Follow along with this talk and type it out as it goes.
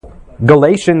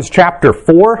Galatians chapter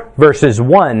 4, verses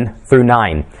 1 through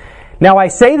 9. Now I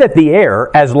say that the heir,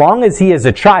 as long as he is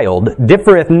a child,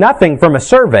 differeth nothing from a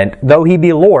servant, though he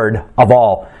be Lord of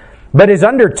all, but is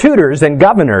under tutors and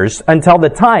governors until the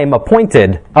time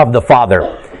appointed of the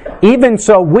Father. Even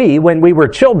so we, when we were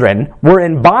children, were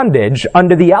in bondage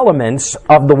under the elements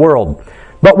of the world.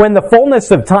 But when the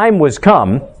fullness of time was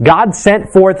come, God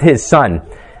sent forth his Son,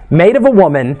 made of a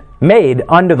woman, made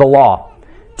under the law,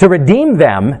 to redeem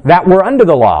them that were under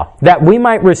the law, that we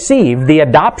might receive the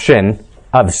adoption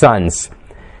of sons.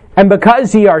 And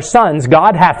because ye are sons,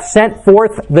 God hath sent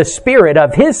forth the Spirit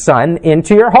of his Son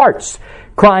into your hearts,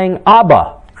 crying,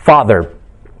 Abba, Father.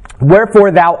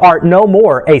 Wherefore thou art no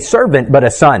more a servant, but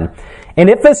a son. And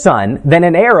if a son, then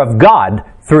an heir of God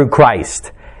through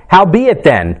Christ. Howbeit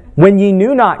then, when ye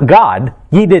knew not God,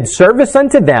 ye did service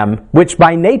unto them which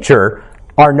by nature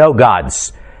are no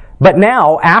gods. But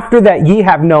now, after that ye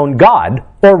have known God,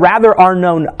 or rather are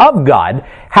known of God,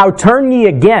 how turn ye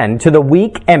again to the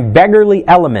weak and beggarly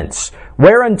elements,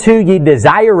 whereunto ye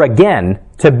desire again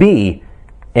to be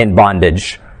in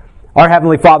bondage? Our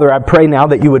Heavenly Father, I pray now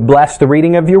that you would bless the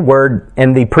reading of your word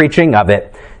and the preaching of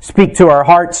it. Speak to our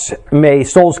hearts. May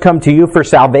souls come to you for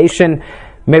salvation.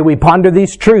 May we ponder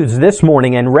these truths this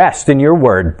morning and rest in your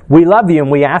word. We love you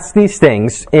and we ask these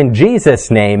things in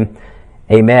Jesus' name.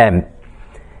 Amen.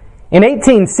 In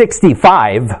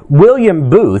 1865, William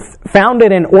Booth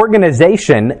founded an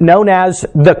organization known as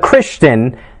the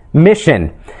Christian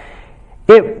Mission.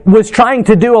 It was trying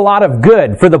to do a lot of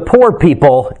good for the poor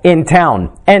people in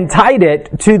town and tied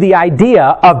it to the idea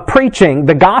of preaching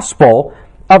the gospel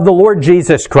of the Lord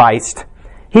Jesus Christ.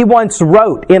 He once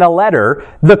wrote in a letter,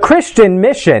 "The Christian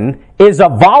mission is a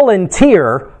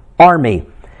volunteer army."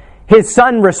 His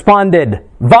son responded,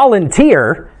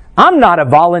 "Volunteer? I'm not a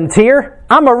volunteer.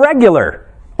 I'm a regular,"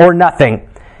 or nothing.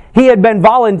 He had been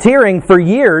volunteering for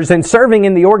years and serving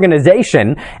in the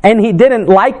organization, and he didn't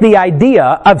like the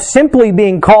idea of simply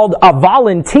being called a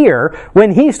volunteer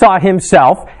when he saw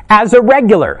himself as a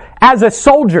regular, as a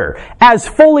soldier, as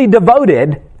fully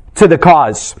devoted to the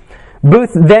cause.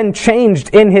 Booth then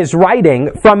changed in his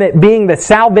writing from it being the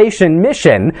Salvation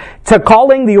Mission to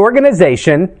calling the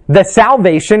organization the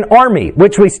Salvation Army,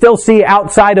 which we still see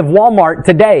outside of Walmart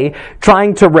today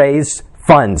trying to raise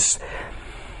funds.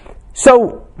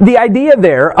 So the idea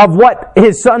there of what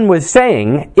his son was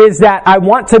saying is that I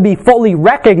want to be fully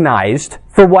recognized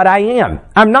for what I am.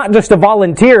 I'm not just a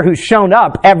volunteer who's shown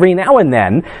up every now and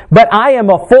then, but I am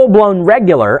a full-blown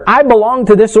regular. I belong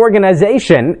to this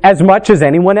organization as much as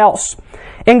anyone else.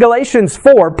 In Galatians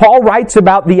 4, Paul writes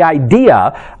about the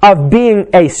idea of being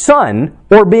a son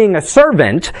or being a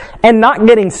servant and not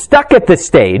getting stuck at the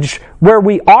stage where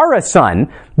we are a son,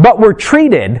 but we're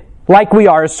treated like we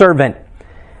are a servant.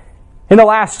 In the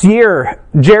last year,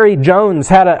 Jerry Jones,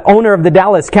 owner of the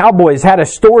Dallas Cowboys, had a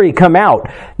story come out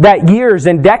that years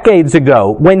and decades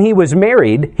ago, when he was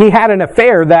married, he had an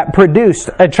affair that produced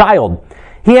a child.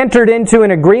 He entered into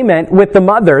an agreement with the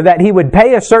mother that he would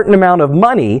pay a certain amount of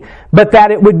money, but that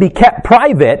it would be kept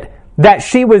private, that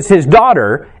she was his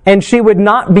daughter, and she would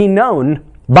not be known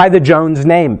by the Jones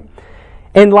name.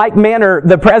 In like manner,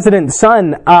 the president's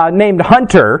son, named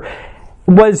Hunter,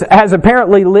 has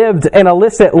apparently lived an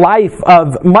illicit life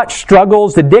of much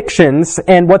struggles, addictions,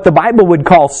 and what the Bible would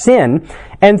call sin.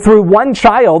 And through one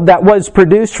child that was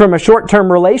produced from a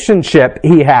short-term relationship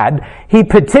he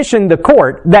petitioned the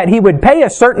court that he would pay a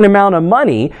certain amount of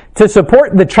money to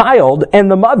support the child and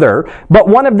the mother, but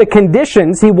one of the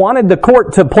conditions he wanted the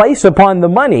court to place upon the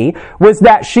money was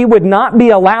that she would not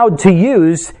be allowed to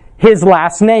use his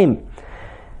last name.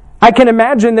 I can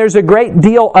imagine there's a great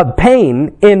deal of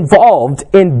pain involved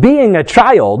in being a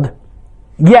child,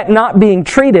 yet not being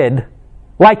treated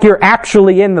like you're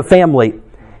actually in the family.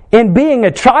 In being a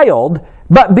child,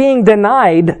 but being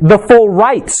denied the full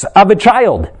rights of a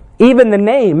child, even the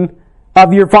name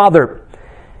of your father.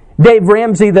 Dave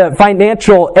Ramsey, the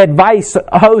financial advice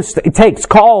host, takes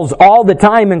calls all the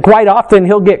time, and quite often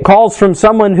he'll get calls from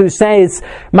someone who says,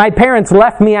 "My parents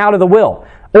left me out of the will."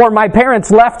 Or my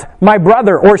parents left my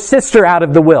brother or sister out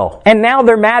of the will, and now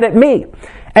they're mad at me.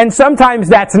 And sometimes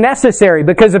that's necessary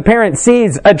because a parent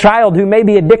sees a child who may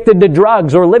be addicted to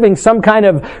drugs or living some kind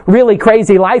of really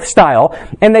crazy lifestyle,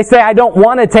 and they say, I don't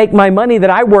want to take my money that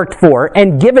I worked for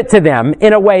and give it to them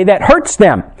in a way that hurts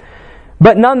them.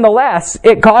 But nonetheless,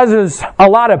 it causes a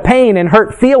lot of pain and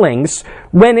hurt feelings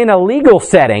when in a legal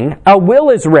setting, a will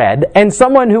is read and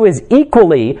someone who is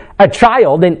equally a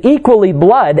child and equally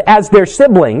blood as their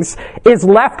siblings is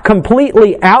left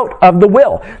completely out of the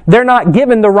will. They're not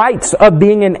given the rights of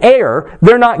being an heir.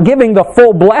 They're not giving the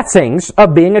full blessings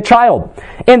of being a child.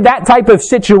 In that type of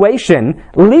situation,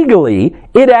 legally,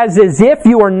 it is as if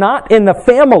you are not in the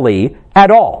family at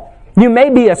all. You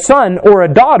may be a son or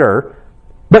a daughter,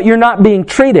 but you're not being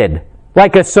treated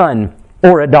like a son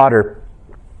or a daughter.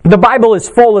 The Bible is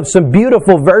full of some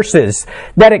beautiful verses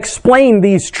that explain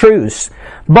these truths.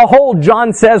 Behold,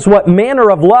 John says, what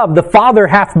manner of love the Father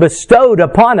hath bestowed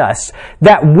upon us,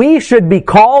 that we should be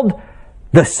called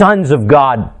the sons of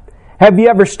God. Have you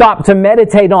ever stopped to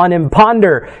meditate on and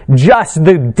ponder just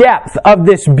the depth of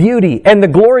this beauty and the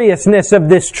gloriousness of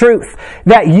this truth?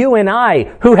 That you and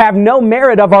I, who have no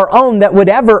merit of our own that would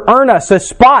ever earn us a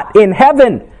spot in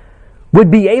heaven, would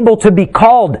be able to be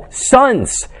called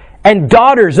sons and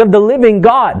daughters of the living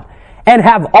God and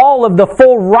have all of the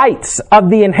full rights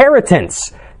of the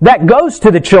inheritance that goes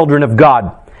to the children of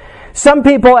God. Some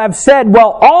people have said,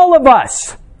 well, all of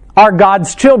us are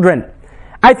God's children.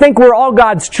 I think we're all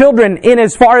God's children in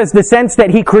as far as the sense that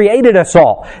He created us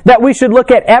all. That we should look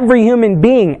at every human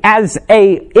being as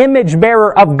a image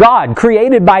bearer of God,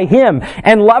 created by Him,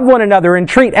 and love one another and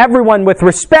treat everyone with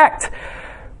respect.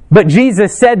 But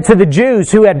Jesus said to the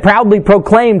Jews who had proudly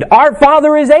proclaimed, our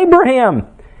father is Abraham.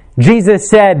 Jesus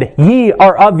said, ye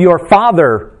are of your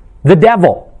father, the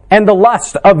devil, and the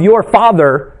lust of your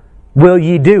father will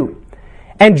ye do.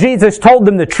 And Jesus told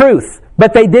them the truth.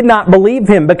 But they did not believe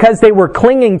Him because they were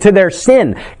clinging to their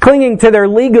sin, clinging to their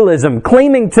legalism,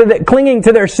 clinging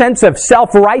to their sense of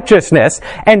self-righteousness,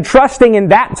 and trusting in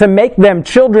that to make them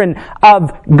children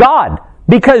of God.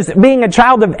 Because being a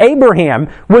child of Abraham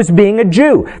was being a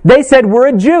Jew. They said, we're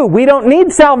a Jew. We don't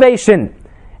need salvation.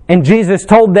 And Jesus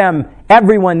told them,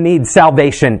 everyone needs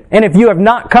salvation. And if you have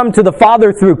not come to the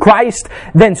Father through Christ,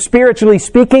 then spiritually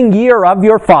speaking, ye are of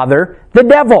your father, the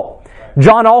devil.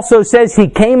 John also says he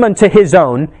came unto his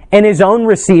own, and his own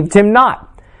received him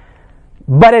not.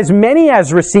 But as many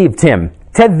as received him,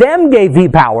 to them gave he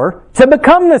power to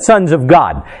become the sons of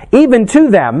God, even to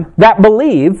them that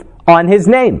believe on his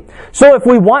name. So if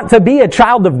we want to be a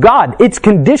child of God, it's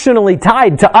conditionally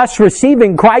tied to us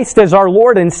receiving Christ as our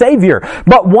Lord and Savior.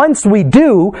 But once we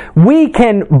do, we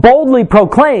can boldly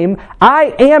proclaim,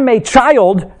 I am a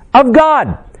child of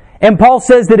God. And Paul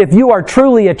says that if you are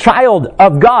truly a child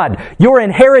of God, your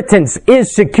inheritance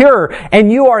is secure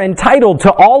and you are entitled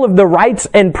to all of the rights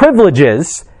and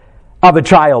privileges of a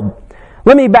child.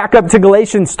 Let me back up to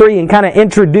Galatians 3 and kind of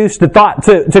introduce the thought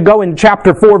to go in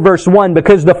chapter 4, verse 1,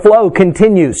 because the flow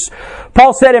continues.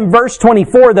 Paul said in verse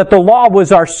 24 that the law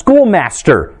was our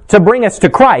schoolmaster to bring us to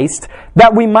Christ,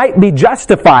 that we might be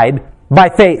justified by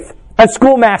faith. A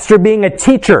schoolmaster being a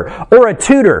teacher or a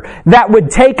tutor that would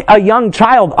take a young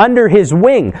child under his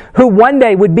wing who one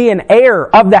day would be an heir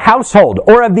of the household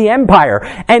or of the empire,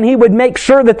 and he would make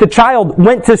sure that the child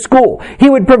went to school.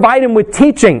 He would provide him with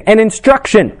teaching and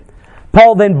instruction.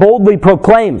 Paul then boldly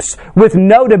proclaims, with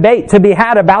no debate to be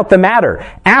had about the matter,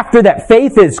 after that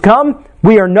faith is come,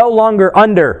 we are no longer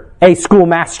under a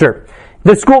schoolmaster.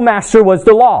 The schoolmaster was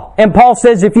the law. And Paul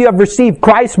says if you have received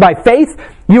Christ by faith,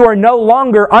 you are no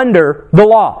longer under the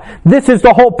law. This is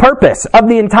the whole purpose of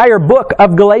the entire book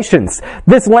of Galatians.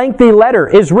 This lengthy letter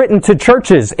is written to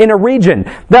churches in a region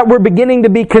that were beginning to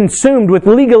be consumed with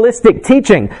legalistic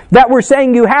teaching, that were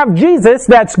saying you have Jesus,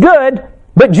 that's good,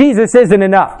 but Jesus isn't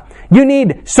enough. You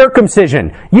need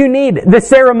circumcision. You need the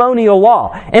ceremonial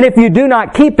law. And if you do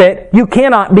not keep it, you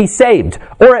cannot be saved.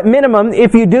 Or at minimum,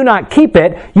 if you do not keep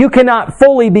it, you cannot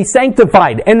fully be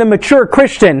sanctified and the mature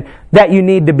Christian that you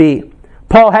need to be.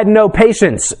 Paul had no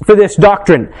patience for this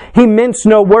doctrine. He minced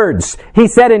no words. He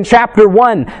said in chapter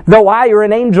 1, though I or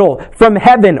an angel from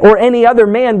heaven or any other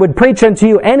man would preach unto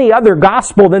you any other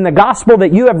gospel than the gospel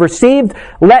that you have received,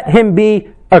 let him be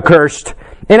accursed.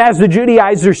 And as the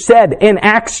Judaizers said in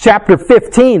Acts chapter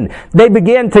 15, they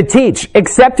began to teach,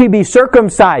 except you be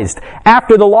circumcised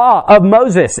after the law of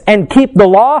Moses and keep the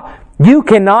law, you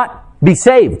cannot be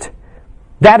saved.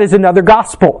 That is another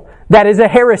gospel. That is a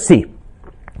heresy.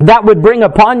 That would bring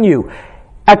upon you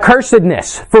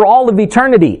accursedness for all of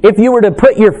eternity if you were to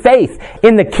put your faith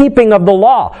in the keeping of the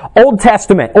law, Old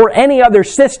Testament, or any other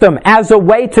system as a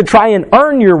way to try and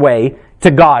earn your way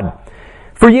to God.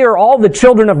 For ye are all the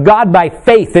children of God by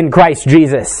faith in Christ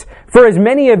Jesus. For as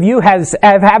many of you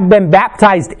have been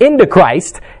baptized into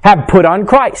Christ, have put on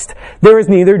Christ. There is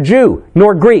neither Jew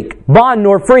nor Greek, bond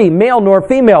nor free, male nor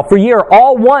female, for ye are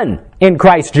all one in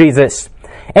Christ Jesus.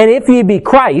 And if ye be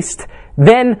Christ,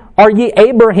 then are ye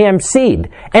Abraham's seed.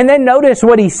 And then notice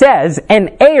what he says,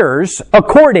 and heirs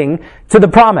according to the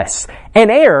promise. An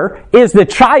heir is the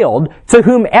child to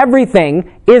whom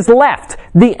everything is left.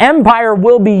 The empire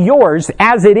will be yours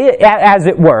as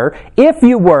it were, if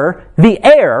you were the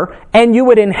heir, and you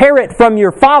would inherit from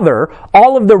your father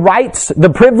all of the rights, the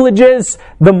privileges,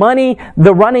 the money,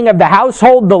 the running of the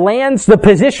household, the lands. The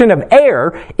position of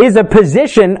heir is a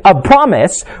position of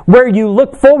promise where you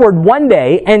look forward one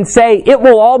day and say, it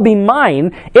will all be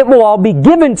mine, it will all be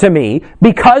given to me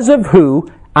because of who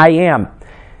I am.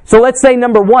 So let's say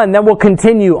number one, then we'll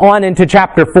continue on into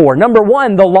chapter 4. Number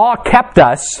one, the law kept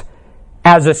us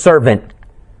as a servant.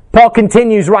 Paul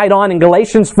continues right on in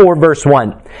Galatians 4 verse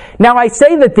 1. Now I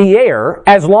say that the heir,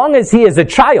 as long as he is a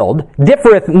child,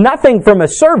 differeth nothing from a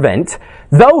servant,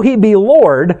 though he be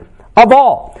Lord of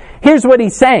all. Here's what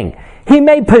he's saying. He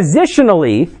may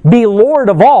positionally be Lord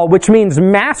of all, which means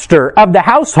master of the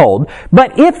household,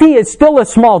 but if he is still a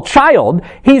small child,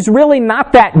 he's really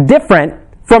not that different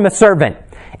from a servant.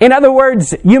 In other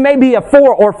words, you may be a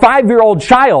 4 or 5-year-old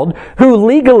child who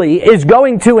legally is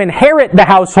going to inherit the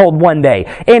household one day,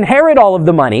 inherit all of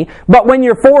the money, but when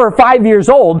you're 4 or 5 years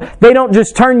old, they don't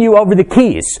just turn you over the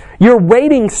keys. You're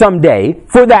waiting someday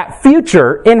for that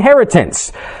future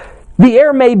inheritance. The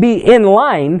heir may be in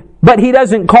line, but he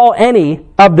doesn't call any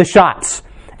of the shots.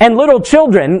 And little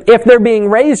children, if they're being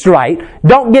raised right,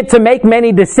 don't get to make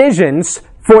many decisions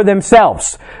for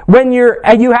themselves. When you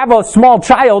have a small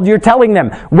child, you're telling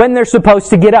them when they're supposed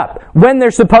to get up, when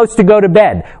they're supposed to go to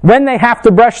bed, when they have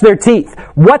to brush their teeth,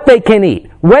 what they can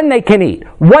eat, when they can eat,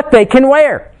 what they can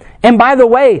wear. And by the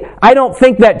way, I don't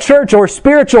think that church or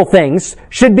spiritual things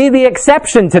should be the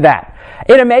exception to that.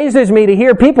 It amazes me to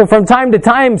hear people from time to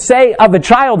time say of a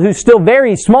child who's still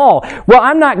very small, well,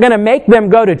 I'm not going to make them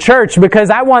go to church because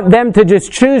I want them to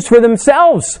just choose for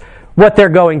themselves what they're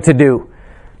going to do.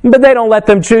 But they don't let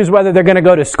them choose whether they're going to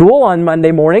go to school on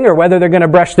Monday morning or whether they're going to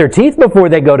brush their teeth before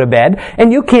they go to bed.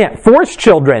 And you can't force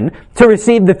children to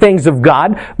receive the things of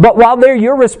God. But while they're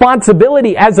your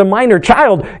responsibility as a minor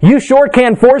child, you sure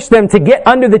can force them to get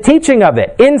under the teaching of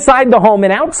it, inside the home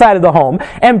and outside of the home,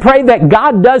 and pray that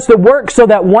God does the work so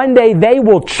that one day they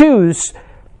will choose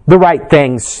the right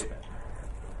things.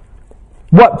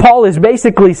 What Paul is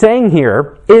basically saying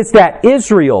here is that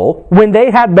Israel, when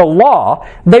they had the law,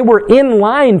 they were in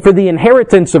line for the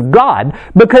inheritance of God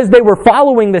because they were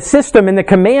following the system and the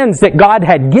commands that God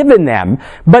had given them,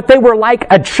 but they were like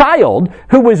a child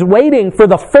who was waiting for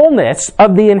the fullness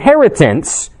of the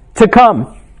inheritance to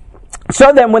come.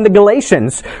 So then when the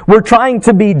Galatians were trying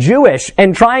to be Jewish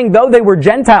and trying, though they were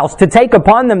Gentiles, to take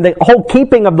upon them the whole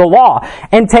keeping of the law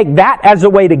and take that as a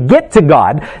way to get to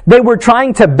God, they were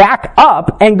trying to back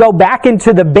up and go back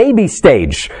into the baby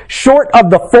stage, short of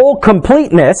the full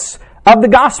completeness of the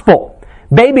gospel.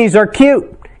 Babies are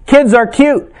cute. Kids are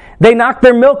cute. They knock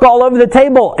their milk all over the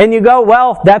table, and you go,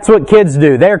 well, that's what kids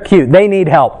do. They're cute. They need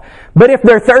help. But if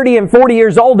they're 30 and 40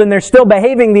 years old and they're still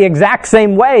behaving the exact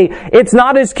same way, it's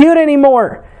not as cute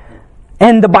anymore.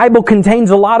 And the Bible contains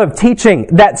a lot of teaching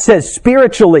that says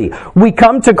spiritually, we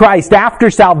come to Christ after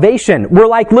salvation. We're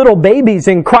like little babies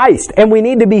in Christ, and we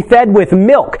need to be fed with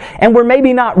milk. And we're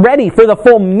maybe not ready for the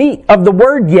full meat of the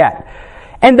Word yet.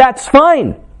 And that's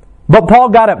fine. But Paul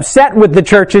got upset with the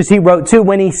churches he wrote to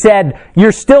when he said,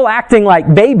 you're still acting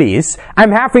like babies.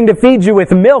 I'm having to feed you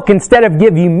with milk instead of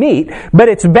give you meat. But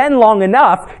it's been long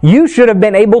enough. You should have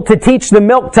been able to teach the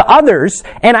milk to others,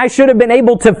 and I should have been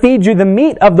able to feed you the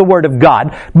meat of the Word of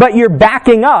God. But you're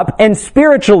backing up, and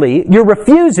spiritually, you're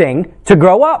refusing to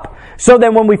grow up. So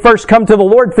then when we first come to the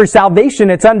Lord for salvation,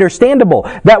 it's understandable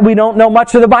that we don't know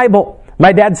much of the Bible.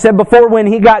 My dad said before when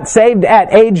he got saved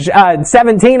at age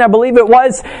 17, I believe it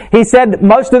was, he said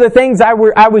most of the things I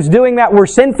was doing that were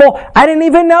sinful, I didn't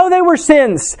even know they were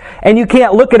sins. And you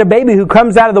can't look at a baby who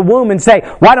comes out of the womb and say,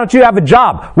 why don't you have a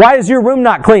job? Why is your room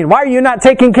not clean? Why are you not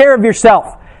taking care of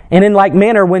yourself? And in like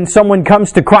manner, when someone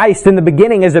comes to Christ in the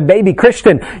beginning as a baby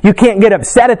Christian, you can't get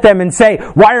upset at them and say,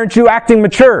 why aren't you acting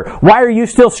mature? Why are you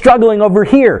still struggling over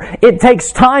here? It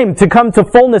takes time to come to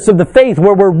fullness of the faith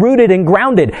where we're rooted and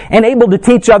grounded and able to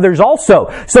teach others also.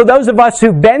 So those of us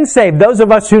who've been saved, those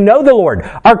of us who know the Lord,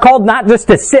 are called not just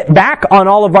to sit back on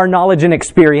all of our knowledge and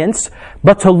experience,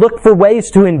 but to look for ways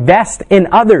to invest in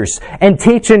others and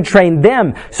teach and train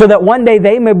them so that one day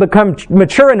they may become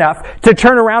mature enough to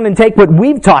turn around and take what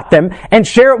we've taught them and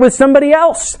share it with somebody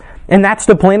else. And that's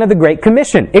the plan of the Great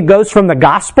Commission. It goes from the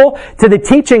gospel to the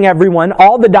teaching everyone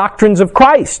all the doctrines of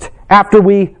Christ after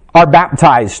we are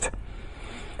baptized.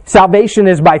 Salvation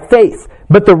is by faith,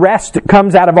 but the rest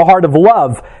comes out of a heart of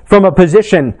love from a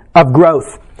position of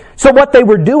growth. So what they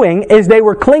were doing is they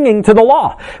were clinging to the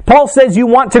law. Paul says you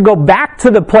want to go back to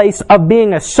the place of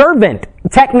being a servant,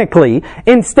 technically,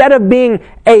 instead of being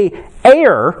an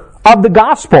heir of the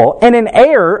gospel and an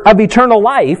heir of eternal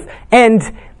life, and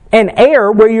an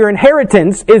heir where your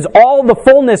inheritance is all the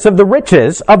fullness of the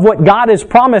riches of what God has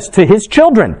promised to His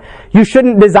children. You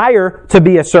shouldn't desire to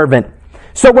be a servant.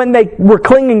 So when they were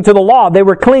clinging to the law, they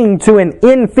were clinging to an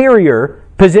inferior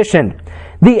position.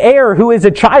 The heir who is a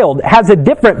child has a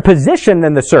different position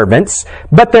than the servants,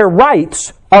 but their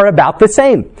rights are about the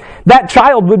same. That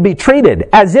child would be treated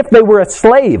as if they were a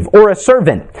slave or a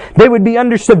servant. They would be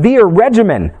under severe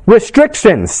regimen,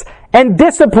 restrictions, and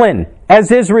discipline, as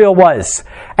Israel was.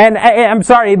 And I'm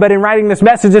sorry, but in writing this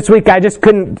message this week, I just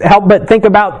couldn't help but think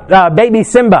about baby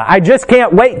Simba. I just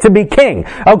can't wait to be king.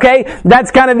 Okay?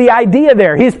 That's kind of the idea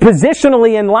there. He's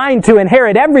positionally in line to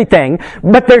inherit everything,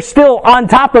 but they're still on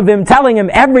top of him, telling him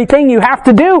everything you have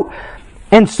to do.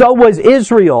 And so was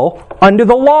Israel under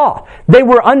the law. They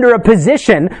were under a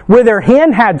position where their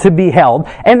hand had to be held,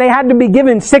 and they had to be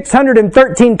given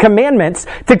 613 commandments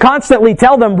to constantly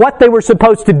tell them what they were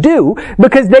supposed to do,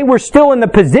 because they were still in the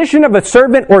position of a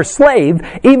servant or slave,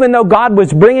 even though God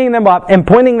was bringing them up and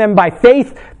pointing them by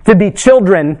faith to be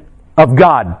children of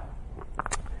God.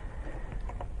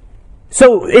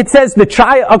 So it says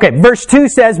verse 2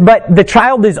 says, but the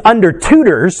child is under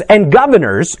tutors and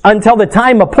governors until the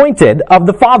time appointed of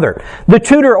the father. The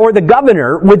tutor or the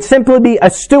governor would simply be a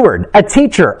steward, a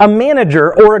teacher, a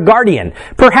manager, or a guardian.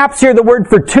 Perhaps here the word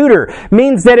for tutor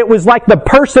means that it was like the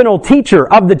personal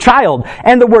teacher of the child,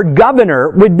 and the word governor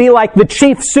would be like the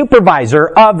chief supervisor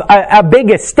of a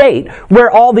big estate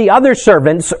where all the other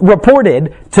servants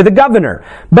reported to the governor.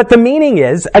 But the meaning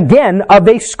is, again, of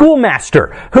a schoolmaster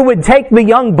who would take the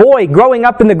young boy growing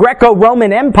up in the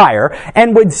Greco-Roman Empire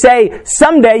and would say,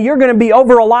 someday you're going to be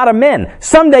over a lot of men.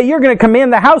 Someday you're going to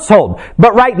command the household.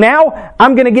 But right now,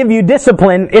 I'm going to give you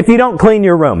discipline if you don't clean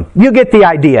your room. You get the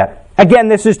idea. Again,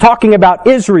 this is talking about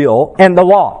Israel and the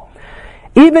law.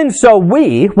 Even so,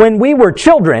 we, when we were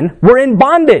children, were in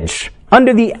bondage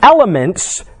under the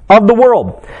elements of the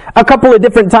world. A couple of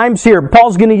different times here,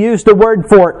 Paul's going to use the word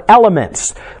for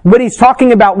elements. What he's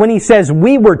talking about when he says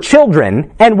we were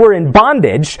children and were in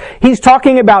bondage, he's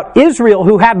talking about Israel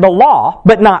who had the law,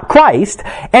 but not Christ.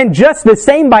 And just the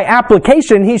same by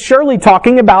application, he's surely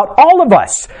talking about all of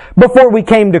us before we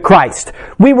came to Christ.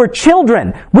 We were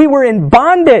children. We were in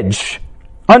bondage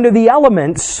under the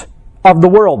elements of the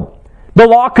world. The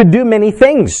law could do many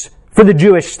things for the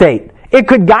Jewish state. It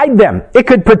could guide them. It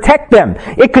could protect them.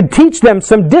 It could teach them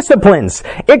some disciplines.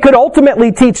 It could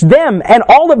ultimately teach them and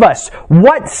all of us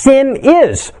what sin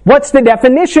is. What's the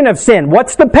definition of sin?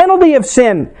 What's the penalty of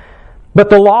sin? But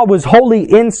the law was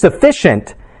wholly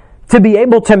insufficient to be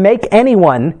able to make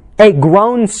anyone a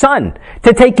grown son,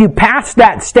 to take you past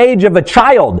that stage of a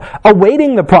child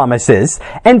awaiting the promises,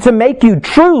 and to make you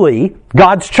truly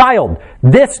God's child.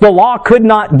 This the law could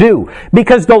not do,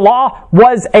 because the law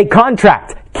was a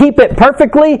contract. Keep it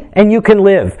perfectly and you can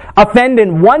live. Offend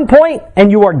in one point and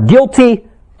you are guilty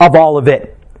of all of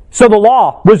it. So the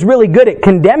law was really good at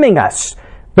condemning us,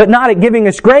 but not at giving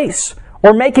us grace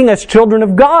or making us children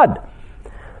of God.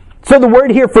 So the word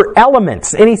here for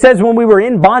elements, and he says when we were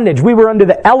in bondage, we were under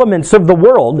the elements of the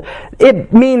world.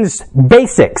 It means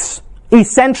basics,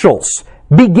 essentials,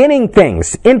 beginning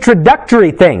things,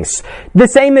 introductory things. The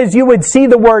same as you would see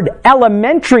the word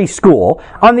elementary school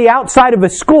on the outside of a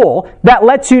school that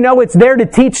lets you know it's there to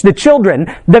teach the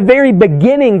children the very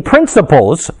beginning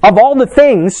principles of all the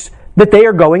things that they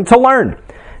are going to learn.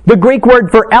 The Greek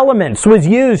word for elements was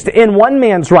used in one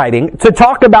man's writing to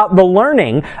talk about the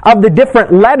learning of the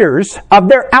different letters of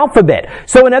their alphabet.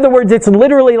 So in other words, it's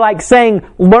literally like saying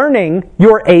learning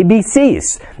your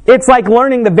ABCs. It's like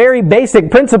learning the very basic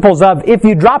principles of if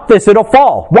you drop this, it'll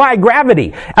fall. Why?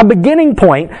 Gravity. A beginning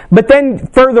point, but then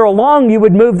further along you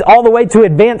would move all the way to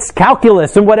advanced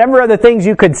calculus and whatever other things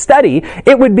you could study.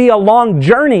 It would be a long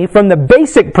journey from the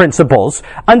basic principles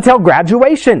until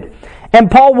graduation. And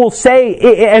Paul will say,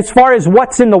 as far as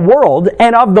what's in the world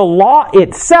and of the law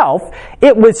itself,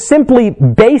 it was simply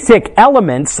basic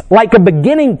elements like a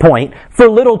beginning point for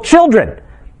little children,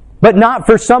 but not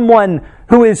for someone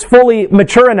who is fully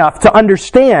mature enough to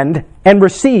understand and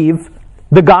receive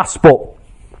the gospel.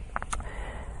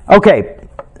 Okay,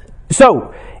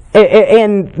 so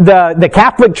In the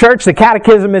Catholic Church, the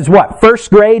catechism is what? 1st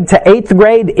grade to 8th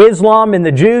grade. Islam and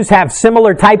the Jews have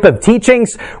similar type of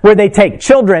teachings where they take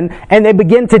children and they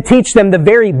begin to teach them the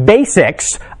very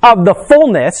basics of the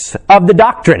fullness of the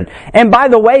doctrine. And by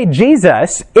the way,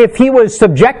 Jesus, if he was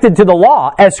subjected to the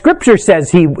law, as Scripture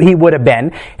says he would have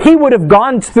been, he would have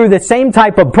gone through the same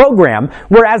type of program,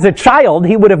 where as a child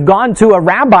he would have gone to a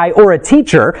rabbi or a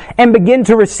teacher and begin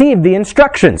to receive the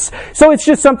instructions. So it's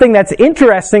just something that's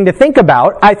interesting to think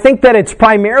about. I think that it's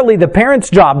primarily the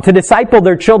parents' job to disciple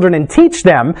their children and teach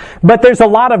them, but there's a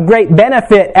lot of great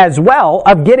benefit as well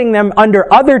of getting them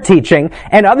under other teaching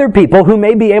and other people who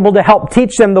may be able to help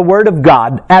teach them the Word of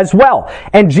God as well.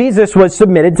 And Jesus was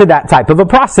submitted to that type of a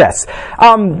process. So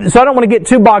I don't want to get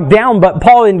too bogged down, but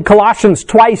Paul in Colossians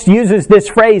twice uses this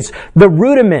phrase, the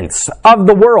rudiments of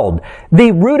the world.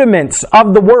 The rudiments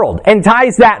of the world, and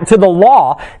ties that to the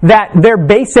law, that their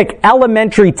basic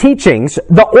elementary teachings,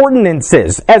 the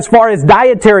ordinances, as far as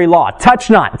dietary law, touch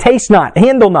not, taste not,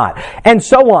 handle not, and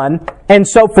so on and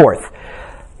so forth.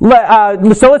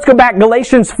 So let's go back,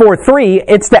 Galatians 4:3,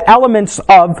 it's the elements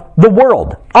of the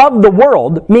world. Of the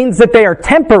world means that they are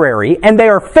temporary and they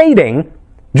are fading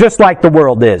just like the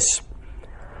world is.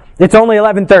 It's only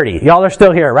 11:30. Y'all are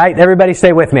still here, right? Everybody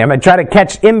stay with me. I'm going to try to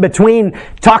catch in between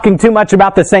talking too much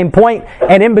about the same point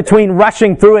and in between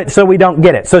rushing through it so we don't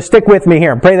get it. So stick with me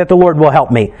here and pray that the Lord will help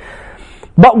me.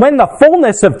 But when the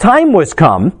fullness of time was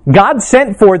come, God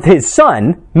sent forth His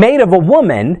Son, made of a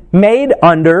woman, made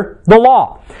under the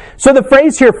law. So the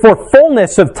phrase here for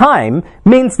fullness of time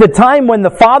means the time when the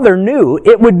Father knew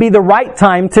it would be the right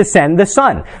time to send the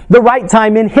Son. The right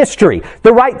time in history.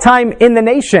 The right time in the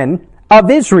nation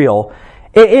of Israel,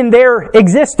 in their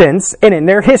existence and in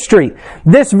their history.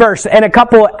 This verse and a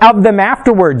couple of them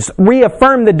afterwards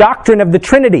reaffirm the doctrine of the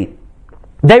Trinity.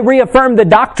 They reaffirm the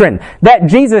doctrine that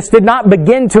Jesus did not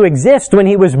begin to exist when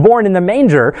He was born in the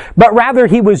manger, but rather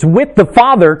He was with the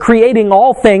Father creating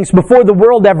all things before the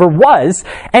world ever was.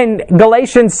 And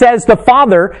Galatians says the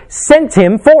Father sent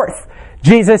Him forth.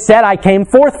 Jesus said, I came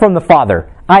forth from the Father.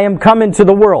 I am come into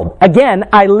the world. Again,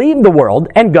 I leave the world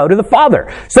and go to the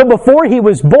Father. So before He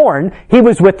was born, He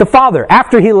was with the Father.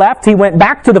 After He left, He went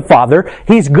back to the Father.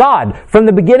 He's God. From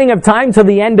the beginning of time to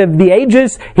the end of the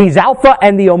ages, He's Alpha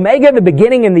and the Omega, the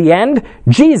beginning and the end.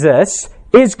 Jesus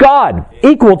is God,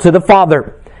 equal to the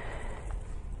Father.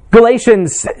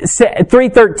 Galatians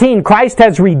 3:13, Christ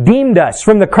has redeemed us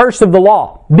from the curse of the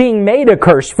law, being made a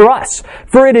curse for us.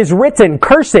 For it is written,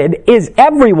 cursed is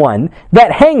everyone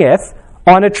that hangeth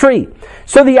on a tree.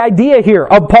 So the idea here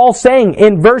of Paul saying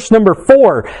in verse number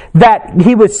 4 that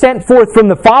He was sent forth from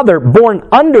the Father, born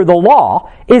under the law,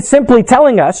 is simply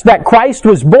telling us that Christ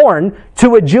was born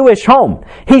to a Jewish home.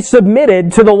 He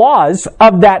submitted to the laws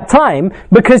of that time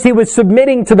because He was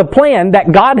submitting to the plan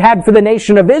that God had for the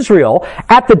nation of Israel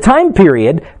at the time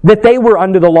period that they were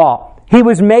under the law. He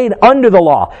was made under the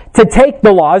law to take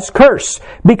the law's curse,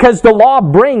 because the law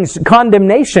brings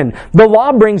condemnation. The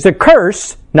law brings a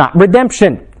curse, not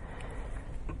redemption.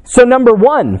 So number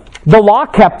 1, the law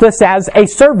kept us as a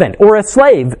servant or a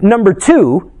slave. Number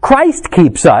 2, Christ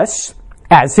keeps us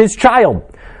as His child.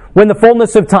 When the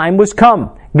fullness of time was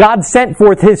come, God sent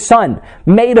forth His Son,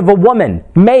 made of a woman,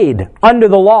 made under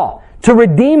the law, to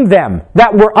redeem them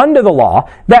that were under the law,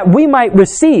 that we might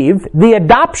receive the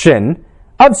adoption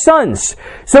of sons.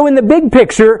 So in the big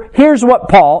picture, here's what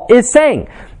Paul is saying.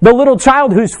 The little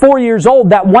child who's 4 years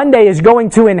old that one day is going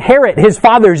to inherit his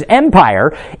father's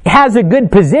empire has a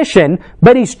good position,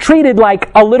 but he's treated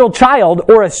like a little child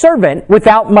or a servant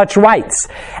without much rights.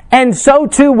 And so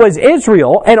too was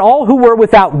Israel and all who were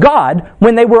without God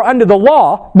when they were under the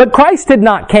law, but Christ had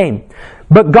not came.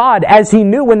 But God, as He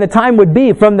knew when the time would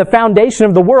be from the foundation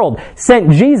of the world,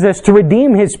 sent Jesus to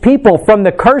redeem His people from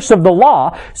the curse of the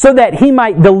law so that He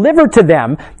might deliver to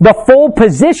them the full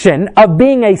position of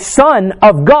being a son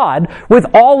of God with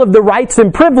all of the rights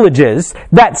and privileges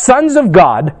that sons of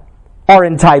God are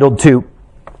entitled to.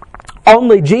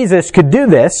 Only Jesus could do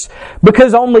this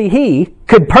because only He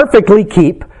could perfectly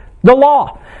keep the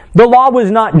law. The law was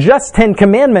not just 10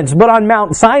 commandments, but on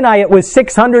Mount Sinai it was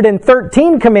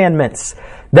 613 commandments.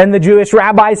 Then the Jewish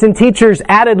rabbis and teachers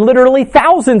added literally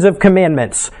thousands of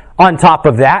commandments on top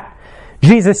of that.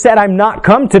 Jesus said, I'm not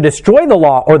come to destroy the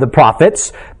law or the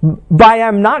prophets, but I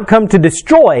am not come to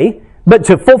destroy, but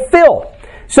to fulfill.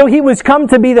 So he was come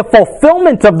to be the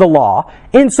fulfillment of the law,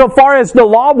 insofar as the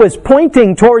law was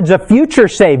pointing towards a future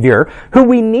Savior who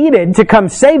we needed to come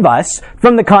save us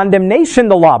from the condemnation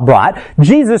the law brought.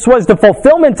 Jesus was the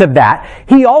fulfillment of that.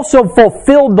 He also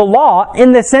fulfilled the law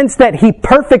in the sense that he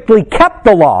perfectly kept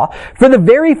the law for the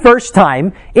very first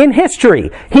time in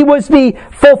history. He was the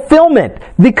fulfillment,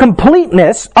 the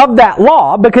completeness of that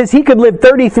law, because he could live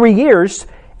 33 years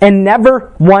and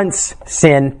never once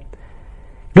sin.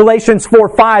 Galatians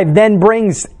 4:5 then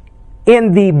brings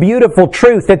in the beautiful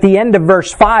truth at the end of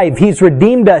verse 5. He's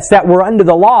redeemed us that were under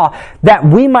the law, that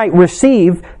we might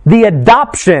receive the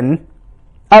adoption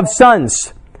of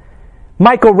sons.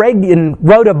 Michael Reagan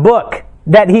wrote a book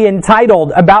that he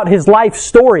entitled, about his life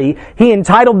story, he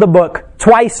entitled the book,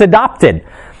 Twice Adopted.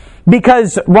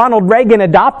 Because Ronald Reagan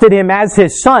adopted him as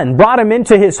his son, brought him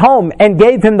into his home, and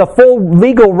gave him the full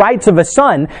legal rights of a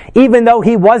son, even though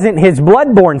he wasn't his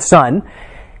blood-born son.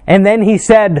 And then he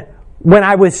said, when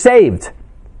I was saved,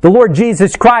 the Lord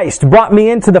Jesus Christ brought me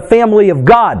into the family of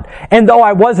God. And though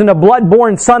I wasn't a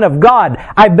blood-born son of God,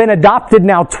 I've been adopted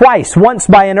now twice, once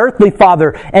by an earthly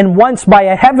father and once by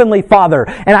a heavenly father.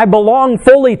 And I belong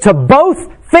fully to both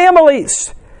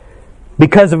families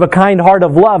because of a kind heart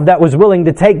of love that was willing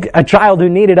to take a child who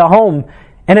needed a home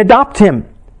and adopt him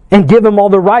and give him all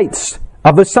the rights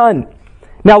of a son.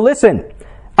 Now listen.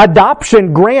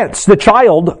 Adoption grants the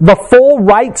child the full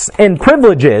rights and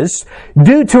privileges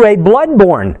due to a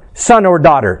blood-born son or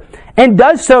daughter, and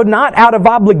does so not out of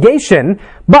obligation,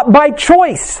 but by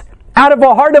choice, out of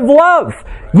a heart of love.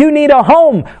 You need a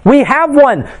home. We have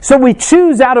one. So we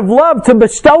choose out of love to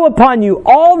bestow upon you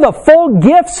all the full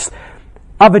gifts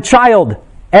of a child,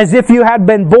 as if you had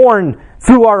been born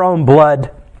through our own blood.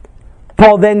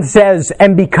 Paul then says,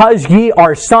 and because ye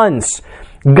are sons,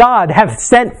 God hath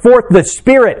sent forth the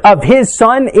Spirit of His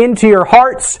Son into your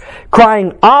hearts,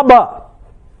 crying, Abba,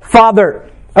 Father.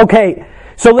 Okay,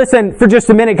 so listen for just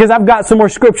a minute, because I've got some more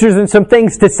scriptures and some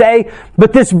things to say,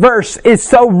 but this verse is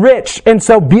so rich and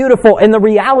so beautiful in the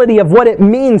reality of what it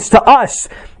means to us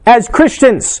as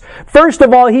Christians. First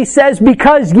of all, he says,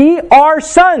 because ye are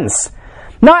sons.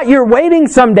 Not you're waiting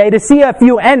someday to see if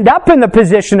you end up in the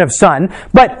position of son,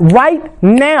 but right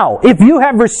now, if you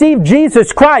have received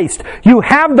Jesus Christ, you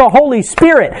have the Holy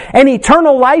Spirit, and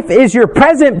eternal life is your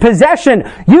present possession.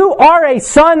 You are a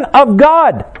son of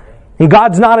God. And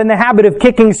God's not in the habit of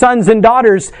kicking sons and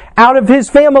daughters out of His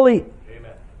family.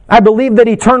 Amen. I believe that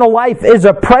eternal life is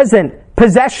a present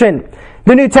possession.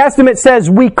 The New Testament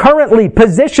says we currently,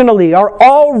 positionally, are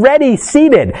already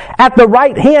seated at the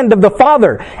right hand of the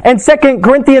Father. And 2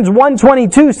 Corinthians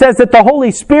 1:22 says that the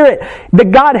Holy Spirit, that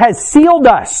God has sealed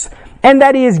us, and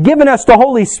that He has given us the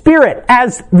Holy Spirit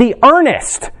as the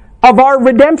earnest of our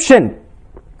redemption.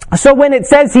 So when it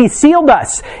says He sealed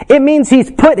us, it means He's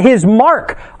put His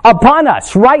mark upon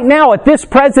us right now at this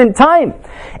present time.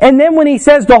 And then when He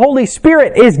says the Holy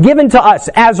Spirit is given to us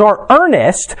as our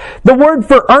earnest, the word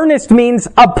for earnest means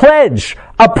a pledge,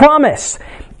 a promise.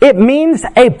 It means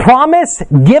a promise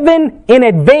given in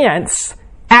advance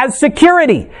as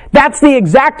security. That's the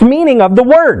exact meaning of the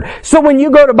word. So when you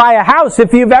go to buy a house,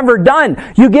 if you've ever done,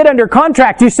 you get under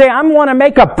contract, you say, I want to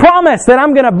make a promise that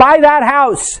I'm going to buy that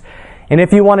house. And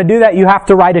if you want to do that, you have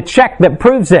to write a check that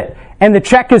proves it. And the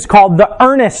check is called the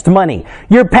earnest money.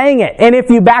 You're paying it. And if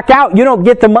you back out, you don't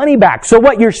get the money back. So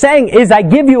what you're saying is, I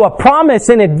give you a promise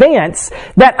in advance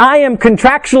that I am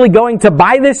contractually going to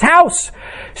buy this house.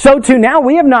 So too now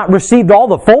we have not received all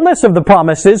the fullness of the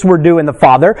promises we're due in the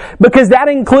Father, because that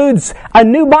includes a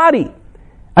new body.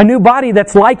 A new body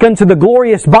that's like unto the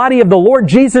glorious body of the Lord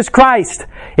Jesus Christ.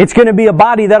 It's going to be a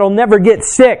body that'll never get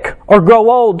sick or grow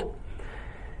old.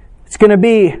 It's going to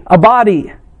be a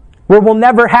body where we'll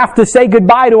never have to say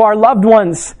goodbye to our loved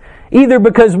ones, either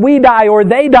because we die or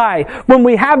they die. When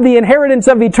we have the inheritance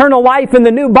of eternal life in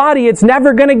the new body, it's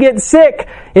never going to get sick.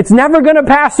 It's never going to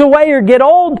pass away or get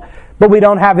old, but we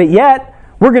don't have it yet.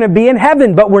 We're going to be in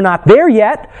heaven, but we're not there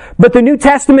yet. But the New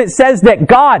Testament says that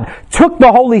God took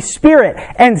the Holy Spirit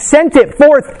and sent it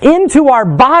forth into our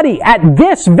body at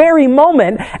this very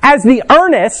moment as the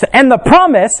earnest and the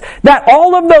promise that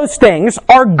all of those things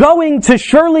are going to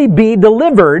surely be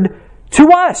delivered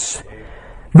to us.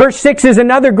 Verse 6 is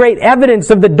another great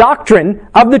evidence of the doctrine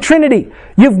of the Trinity.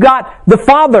 You've got the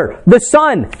Father, the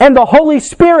Son, and the Holy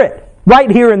Spirit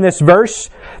right here in this verse.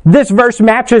 This verse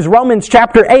matches Romans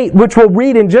chapter 8, which we'll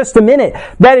read in just a minute.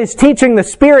 That is teaching the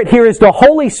Spirit here is the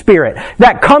Holy Spirit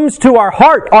that comes to our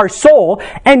heart, our soul,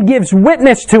 and gives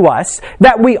witness to us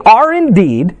that we are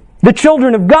indeed the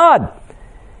children of God.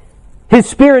 His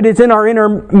Spirit is in our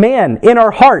inner man, in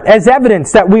our heart, as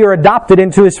evidence that we are adopted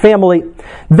into His family.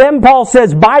 Then Paul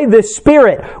says, by the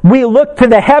Spirit, we look to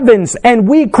the heavens and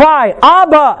we cry,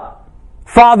 Abba,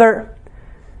 Father.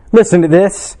 Listen to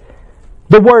this.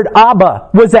 The word Abba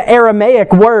was an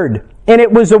Aramaic word, and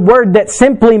it was a word that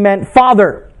simply meant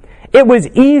Father. It was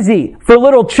easy for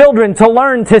little children to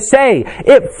learn to say.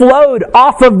 It flowed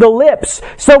off of the lips.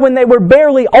 So when they were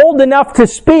barely old enough to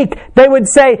speak, they would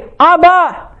say,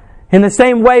 Abba. In the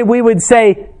same way we would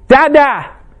say,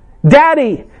 Dada,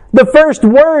 Daddy. The first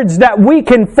words that we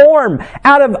can form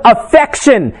out of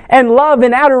affection and love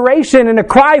and adoration and a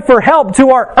cry for help to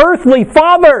our earthly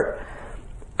Father.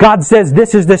 God says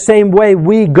this is the same way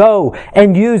we go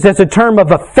and use as a term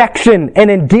of affection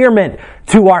and endearment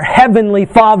to our Heavenly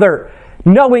Father,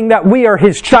 knowing that we are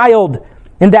His child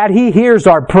and that He hears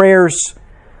our prayers.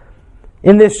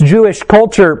 In this Jewish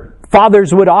culture,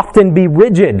 fathers would often be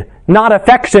rigid, not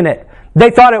affectionate. They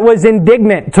thought it was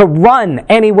indignant to run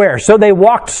anywhere, so they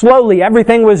walked slowly.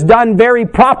 Everything was done very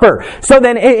proper. So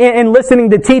then in listening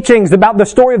to teachings about the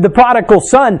story of the prodigal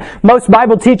son, most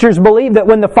Bible teachers believe that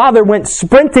when the father went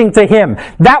sprinting to him,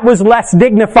 that was less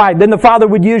dignified than the father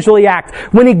would usually act.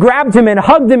 When he grabbed him and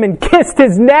hugged him and kissed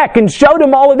his neck and showed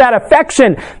him all of that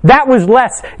affection, that was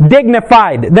less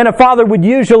dignified than a father would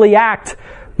usually act.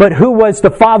 But who was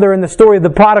the father in the story of the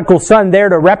prodigal son there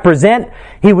to represent?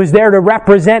 He was there to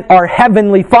represent our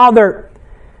Heavenly Father.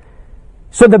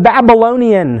 So the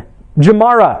Babylonian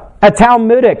Gemara, a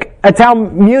Talmudic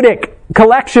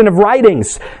collection of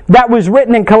writings that was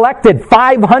written and collected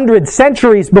 500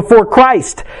 centuries before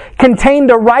Christ,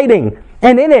 contained a writing,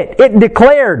 and in it, it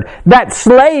declared that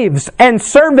slaves and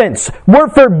servants were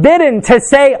forbidden to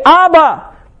say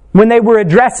Abba when they were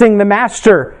addressing the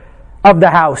master of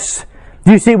the house.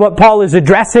 Do you see what Paul is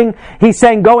addressing? He's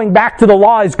saying going back to the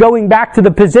law is going back to the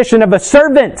position of a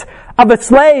servant, of a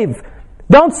slave.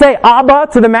 Don't say Abba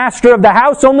to the master of the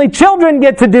house. Only children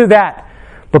get to do that.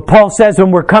 But Paul says when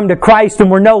we're come to Christ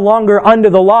and we're no longer under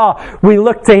the law, we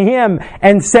look to Him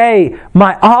and say,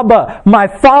 my Abba, my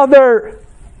Father,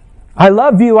 I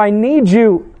love you, I need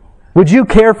you. Would you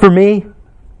care for me?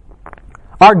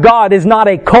 Our God is not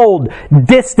a cold,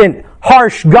 distant,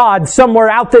 harsh God somewhere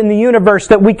out in the universe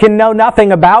that we can know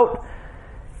nothing about.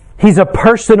 He's a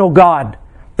personal God,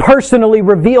 personally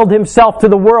revealed Himself to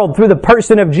the world through the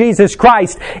person of Jesus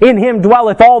Christ. In Him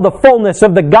dwelleth all the fullness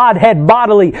of the Godhead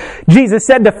bodily. Jesus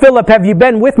said to Philip, have you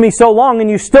been with me so long and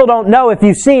you still don't know? If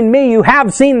you've seen me, you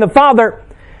have seen the Father.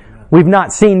 We've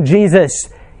not seen Jesus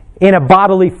in a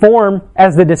bodily form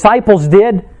as the disciples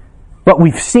did, but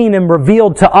we've seen Him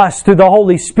revealed to us through the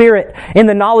Holy Spirit in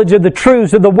the knowledge of the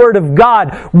truths of the Word of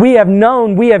God. We have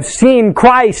known, we have seen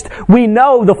Christ. We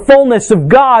know the fullness of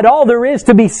God. All there is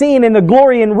to be seen in the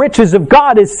glory and riches of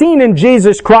God is seen in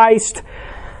Jesus Christ.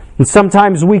 And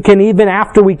sometimes we can, even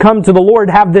after we come to the Lord,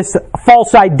 have this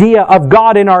false idea of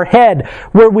God in our head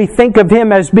where we think of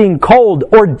Him as being cold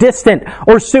or distant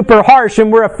or super harsh,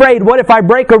 and we're afraid, what if I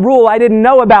break a rule I didn't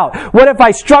know about? What if I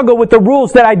struggle with the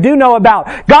rules that I do know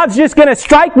about? God's just going to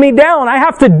strike me down. I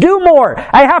have to do more.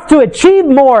 I have to achieve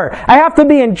more. I have to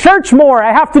be in church more.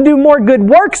 I have to do more good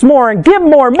works more and give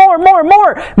more.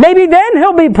 Maybe then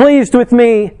He'll be pleased with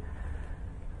me.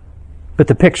 But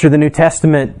the picture the New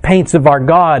Testament paints of our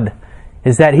God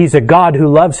is that He's a God who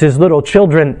loves His little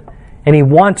children, and He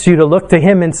wants you to look to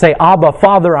Him and say, Abba,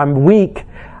 Father, I'm weak.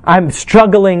 I'm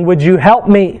struggling. Would you help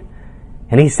me?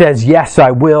 And He says, yes,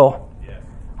 I will. Yes.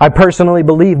 I personally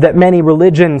believe that many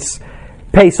religions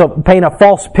paint a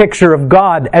false picture of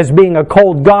God as being a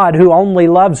cold God who only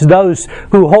loves those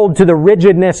who hold to the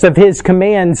rigidness of His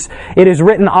commands. It is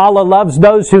written, Allah loves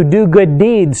those who do good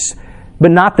deeds, but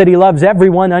not that He loves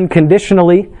everyone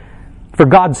unconditionally. For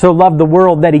God so loved the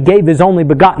world that He gave His only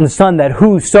begotten Son, that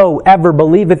whosoever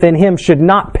believeth in Him should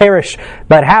not perish,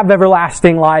 but have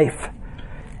everlasting life.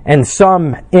 And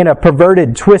some, in a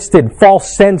perverted, twisted,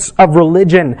 false sense of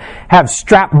religion, have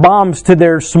strapped bombs to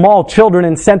their small children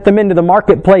and sent them into the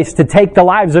marketplace to take the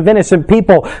lives of innocent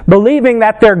people, believing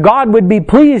that their God would be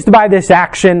pleased by this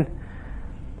action.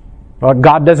 Well,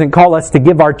 God doesn't call us to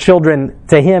give our children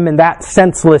to Him in that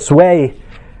senseless way,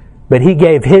 but He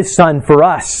gave His Son for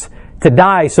us to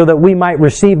die so that we might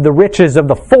receive the riches of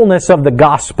the fullness of the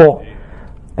gospel.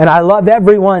 And I love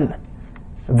everyone,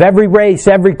 of every race,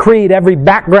 every creed, every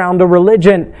background or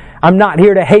religion. I'm not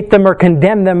here to hate them or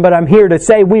condemn them, but I'm here to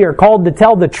say we are called to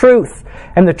tell the truth,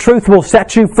 and the truth will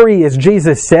set you free, as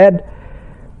Jesus said.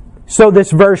 So this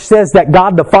verse says that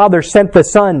God the Father sent the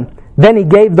Son, then He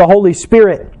gave the Holy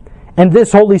Spirit. And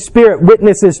this Holy Spirit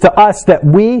witnesses to us that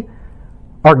we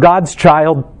are God's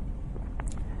child.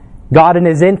 God in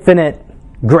His infinite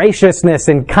graciousness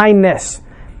and kindness,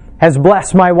 has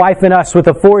blessed my wife and us with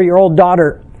a 4-year-old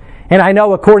daughter. And I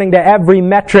know according to every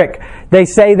metric, they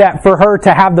say that for her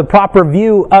to have the proper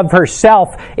view of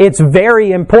herself, it's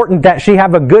very important that she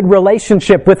have a good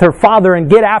relationship with her father and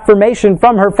get affirmation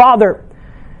from her father.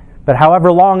 But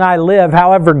however long I live,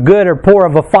 however good or poor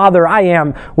of a father I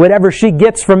am, whatever she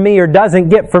gets from me or doesn't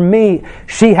get from me,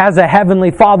 she has a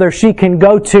heavenly Father she can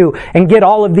go to and get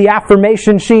all of the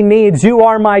affirmation she needs. You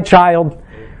are my child.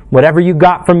 Whatever you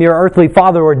got from your earthly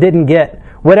father or didn't get,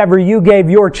 whatever you gave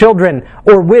your children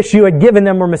or wish you had given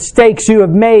them or mistakes you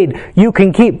have made, you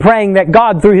can keep praying that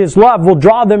God through His love will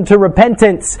draw them to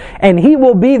repentance and He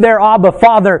will be their Abba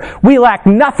Father. We lack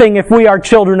nothing if we are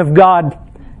children of God.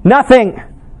 Nothing.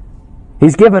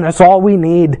 He's given us all we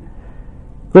need.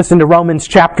 Listen to Romans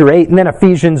chapter 8 and then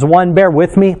Ephesians 1. Bear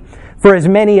with me. For as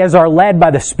many as are led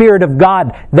by the Spirit of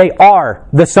God, they are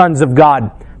the sons of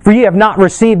God. For ye have not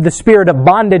received the spirit of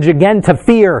bondage again to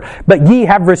fear, but ye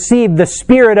have received the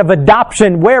Spirit of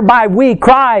adoption, whereby we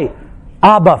cry,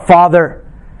 Abba, Father.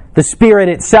 The Spirit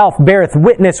itself beareth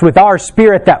witness with our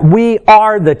spirit that we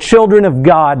are the children of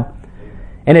God.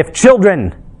 And if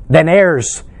children, then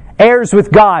heirs, heirs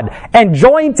with God, and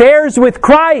joint heirs with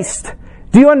Christ.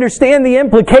 Do you understand the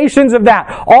implications of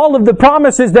that? All of the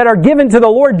promises that are given to the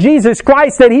Lord Jesus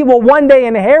Christ that He will one day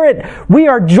inherit, we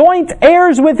are joint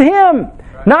heirs with Him.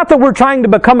 Not that we're trying to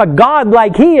become a God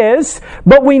like He is,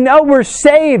 but we know we're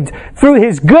saved through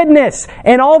His goodness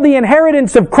and all the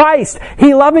inheritance of Christ.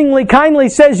 He lovingly, kindly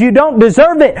says, you don't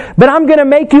deserve it, but I'm going to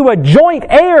make you a joint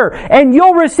heir, and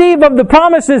you'll receive of the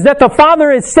promises that the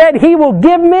Father has said He will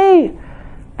give me.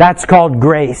 That's called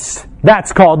grace.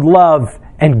 That's called love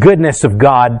and goodness of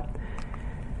God.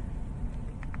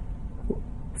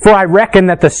 For I reckon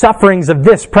that the sufferings of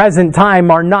this present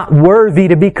time are not worthy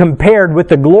to be compared with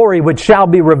the glory which shall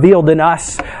be revealed in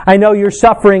us. I know your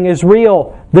suffering is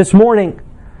real this morning,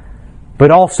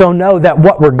 but also know that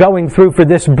what we're going through for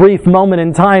this brief moment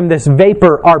in time, this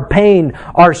vapor, our pain,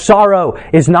 our sorrow,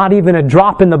 is not even a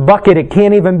drop in the bucket. It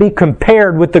can't even be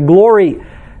compared with the glory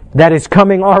that is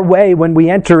coming our way when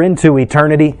we enter into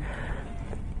eternity.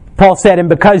 Paul said, and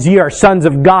because ye are sons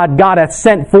of God, God hath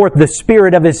sent forth the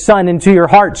Spirit of His Son into your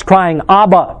hearts, crying,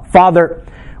 Abba, Father.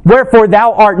 Wherefore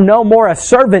thou art no more a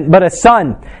servant, but a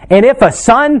son. And if a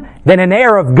son, then an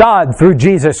heir of God through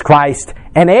Jesus Christ.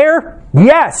 An heir?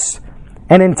 Yes.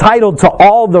 And entitled to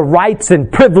all the rights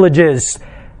and privileges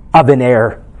of an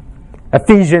heir.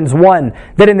 Ephesians 1,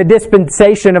 that in the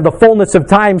dispensation of the fullness of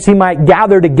times He might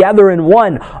gather together in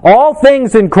one all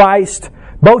things in Christ,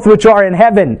 both which are in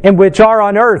heaven and which are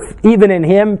on earth, even in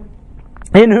Him,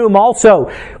 in whom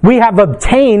also we have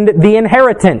obtained the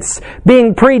inheritance,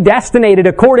 being predestinated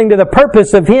according to the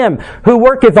purpose of Him who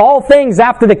worketh all things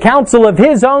after the counsel of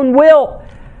His own will,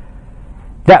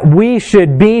 that we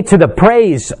should be to the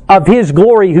praise of His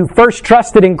glory, who first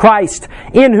trusted in Christ,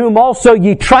 in whom also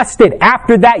ye trusted,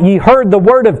 after that ye heard the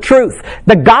word of truth,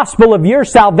 the gospel of your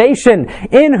salvation,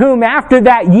 in whom after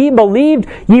that ye believed,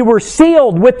 ye were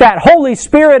sealed with that Holy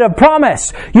Spirit of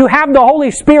promise. You have the Holy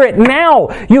Spirit now.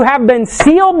 You have been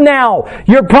sealed now.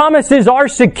 Your promises are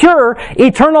secure.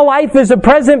 Eternal life is a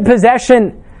present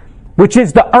possession, which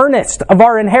is the earnest of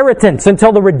our inheritance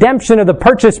until the redemption of the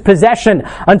purchased possession,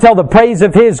 until the praise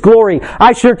of His glory.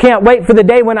 I sure can't wait for the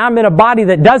day when I'm in a body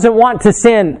that doesn't want to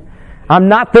sin. I'm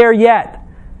not there yet,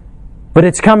 but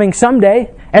it's coming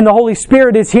someday. And the Holy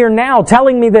Spirit is here now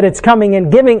telling me that it's coming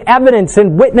and giving evidence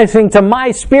and witnessing to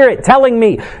my spirit, telling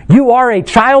me, you are a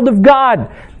child of God.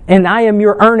 And I am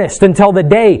your earnest until the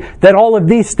day that all of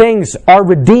these things are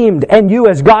redeemed and you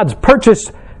as God's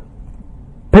purchased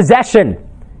possession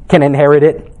can inherit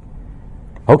it.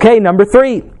 Okay, number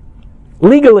 3.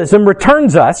 Legalism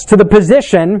returns us to the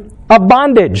position of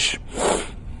bondage.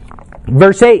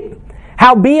 Verse 8.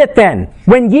 Howbeit then,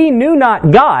 when ye knew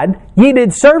not God, ye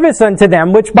did service unto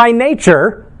them which by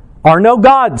nature are no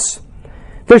gods.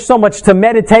 There's so much to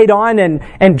meditate on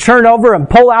and churn over and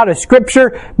pull out of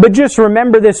Scripture, but just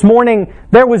remember this morning,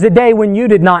 there was a day when you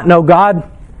did not know God.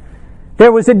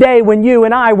 There was a day when you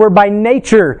and I were by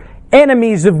nature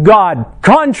enemies of God,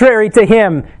 contrary to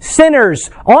Him, sinners,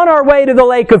 on our way to the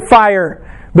lake of fire.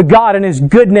 But God in His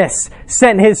goodness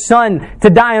sent His Son to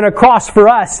die on a cross for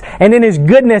us, and in His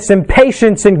goodness and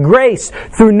patience and grace,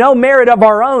 through no merit of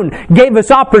our own, gave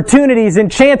us opportunities and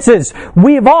chances.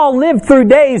 We've all lived through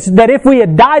days that if we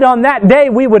had died on that day,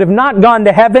 we would have not gone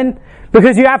to heaven.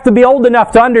 Because you have to be old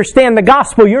enough to understand the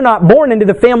gospel. You're not born into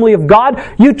the family of God.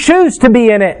 You choose to be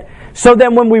in it. So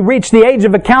then when we reach the age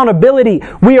of accountability,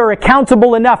 we are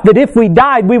accountable enough that if we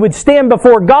died, we would stand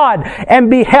before God and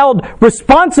be held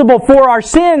responsible for our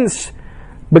sins.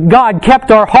 But God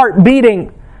kept our heart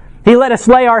beating. He let us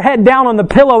lay our head down on the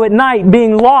pillow at night,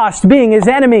 being lost, being His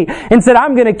enemy, and said,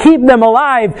 I'm going to keep them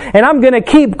alive, and I'm going to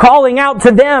keep calling out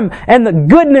to them. And the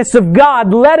goodness of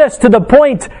God led us to the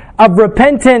point of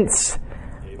repentance.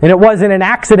 And it wasn't an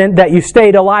accident that you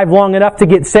stayed alive long enough to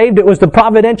get saved. It was the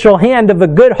providential hand of the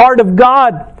good heart of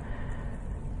God.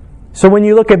 So when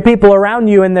you look at people around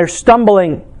you and they're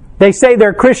stumbling, they say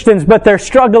they're Christians, but they're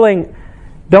struggling,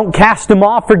 don't cast them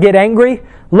off or get angry.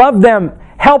 Love them.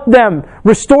 Help them.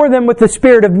 Restore them with the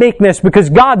spirit of meekness, because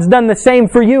God's done the same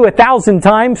for you 1,000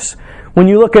 times. When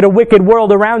you look at a wicked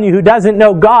world around you who doesn't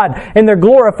know God, and they're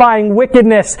glorifying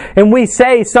wickedness, and we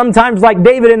say sometimes like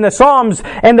David in the Psalms,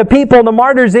 and the people, the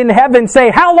martyrs in heaven say,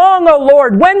 how long, O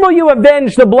Lord? When will you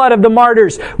avenge the blood of the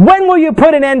martyrs? When will you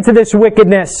put an end to this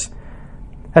wickedness?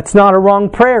 That's not a wrong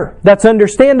prayer. That's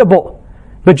understandable.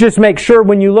 But just make sure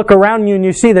when you look around you and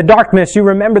you see the darkness, you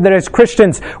remember that as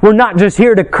Christians, we're not just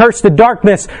here to curse the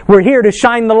darkness. We're here to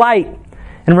shine the light.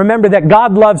 And remember that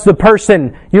God loves the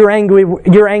person you're angry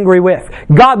with.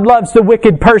 God loves the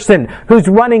wicked person who's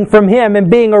running from Him and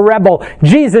being a rebel.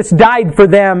 Jesus died for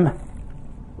them.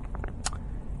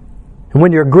 And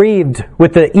when you're grieved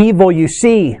with the evil you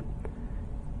see,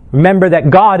 remember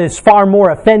that God is far more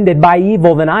offended by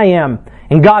evil than I am.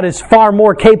 And God is far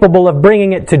more capable of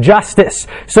bringing it to justice.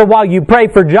 So while you pray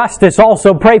for justice,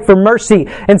 also pray for mercy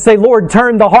and say, Lord,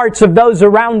 turn the hearts of those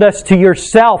around us to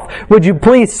yourself. Would you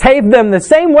please save them the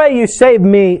same way you saved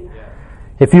me?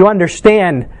 If you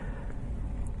understand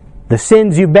the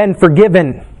sins you've been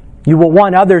forgiven, you will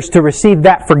want others to receive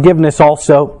that forgiveness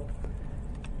also.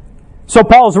 So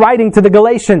Paul's writing to the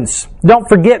Galatians. Don't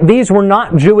forget, these were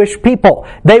not Jewish people.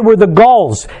 They were the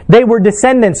Gauls. They were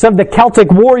descendants of the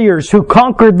Celtic warriors who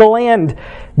conquered the land.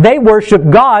 They worshiped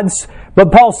gods,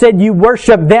 but Paul said you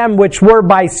worship them which were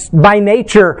by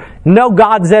nature no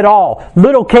gods at all.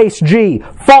 Lowercase g,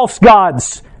 false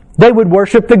gods. They would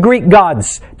worship the Greek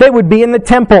gods. They would be in the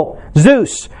temple.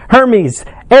 Zeus, Hermes,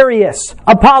 Arius,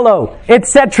 Apollo,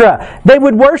 etc. They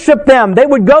would worship them. They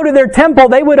would go to their temple.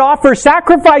 They would offer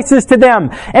sacrifices to them.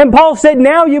 And Paul said,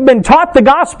 now you've been taught the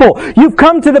gospel. You've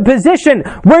come to the position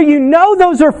where you know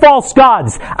those are false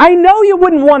gods. I know you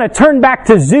wouldn't want to turn back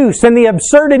to Zeus and the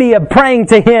absurdity of praying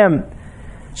to him.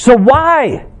 So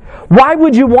why? Why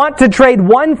would you want to trade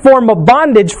one form of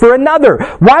bondage for another?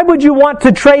 Why would you want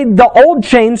to trade the old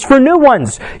chains for new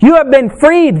ones? You have been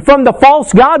freed from the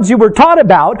false gods you were taught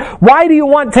about. Why do you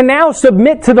want to now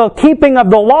submit to the keeping of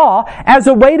the law as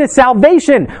a way to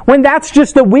salvation, when that's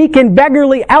just the weak and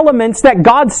beggarly elements that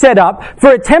God set up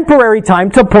for a temporary time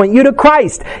to point you to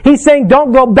Christ? He's saying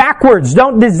don't go backwards.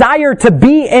 Don't desire to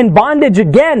be in bondage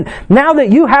again now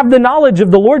that you have the knowledge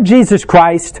of the Lord Jesus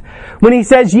Christ. When He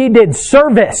says ye did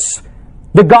service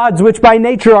the gods which by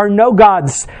nature are no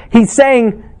gods, He's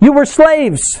saying you were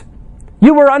slaves.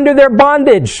 You were under their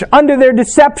bondage, under their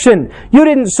deception. You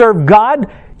didn't serve God.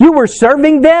 You were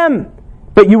serving them.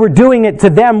 But you were doing it to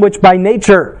them which by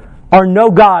nature are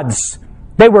no gods.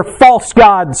 They were false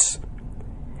gods.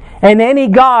 And any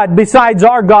god besides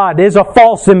our God is a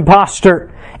false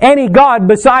impostor. Any God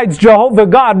besides Jehovah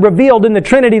God, revealed in the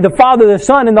Trinity, the Father, the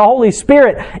Son, and the Holy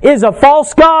Spirit, is a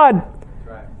false God.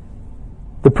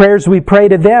 The prayers we pray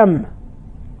to them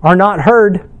are not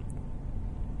heard.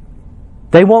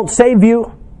 They won't save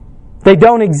you. They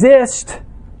don't exist.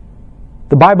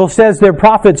 The Bible says their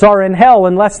prophets are in hell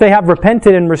unless they have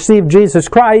repented and received Jesus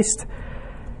Christ.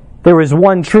 There is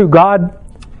one true God.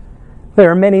 There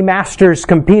are many masters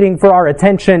competing for our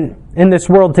attention in this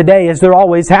world today, as there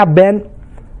always have been.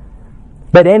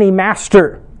 But any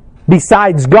master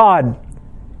besides God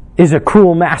is a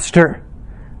cruel master.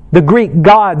 The Greek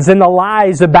gods and the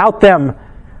lies about them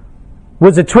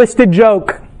was a twisted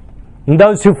joke. And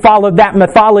those who followed that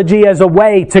mythology as a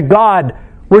way to God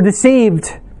were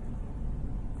deceived.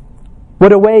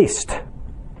 What a waste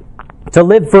to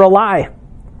live for a lie.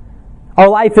 Our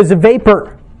life is a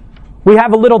vapor. We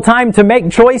have a little time to make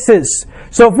choices.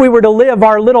 So if we were to live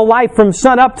our little life from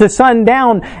sun up to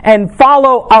sundown and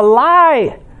follow a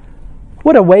lie,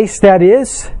 what a waste that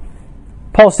is.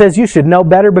 Paul says you should know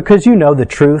better because you know the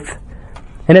truth.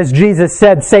 And as Jesus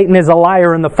said, Satan is a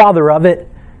liar and the father of it.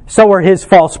 So are his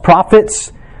false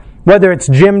prophets. Whether it's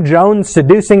Jim Jones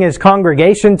seducing his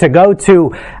congregation to go to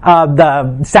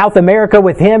the South America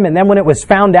with him, and then when it was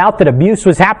found out that abuse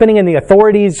was happening and the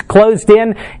authorities closed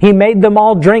in, he made them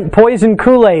all drink poison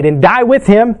Kool-Aid and die with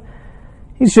him.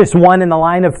 He's just one in the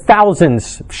line of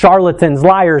thousands, charlatans,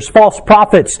 liars, false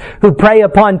prophets who prey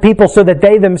upon people so that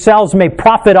they themselves may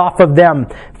profit off of them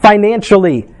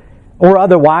financially or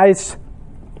otherwise.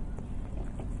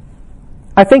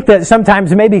 I think that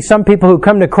sometimes maybe some people who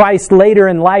come to Christ later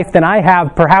in life than I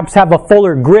have perhaps have a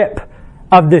fuller grip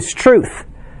of this truth.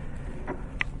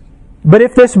 But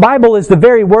if this Bible is the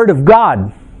very Word of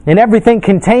God, and everything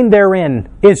contained therein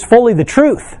is fully the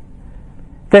truth,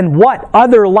 then what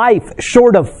other life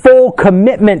short of full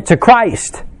commitment to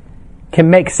Christ can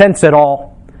make sense at all?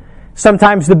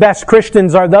 Sometimes the best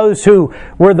Christians are those who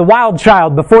were the wild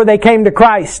child before they came to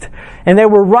Christ. And they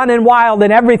were running wild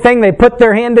in everything they put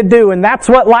their hand to do. And that's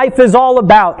what life is all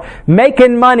about.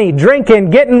 Making money, drinking,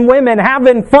 getting women,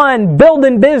 having fun,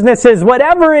 building businesses,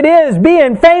 whatever it is,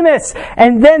 being famous.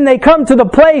 And then they come to the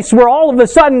place where all of a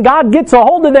sudden God gets a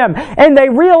hold of them. And they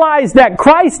realize that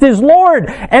Christ is Lord.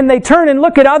 And they turn and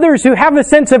look at others who have a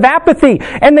sense of apathy.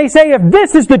 And they say, if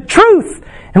this is the truth,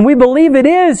 and we believe it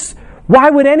is, why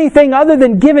would anything other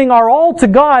than giving our all to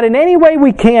God in any way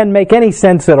we can make any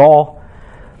sense at all?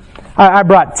 I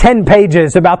brought 10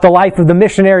 pages about the life of the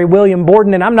missionary William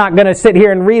Borden, and I'm not going to sit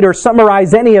here and read or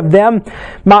summarize any of them.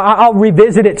 I'll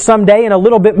revisit it someday in a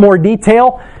little bit more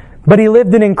detail. But he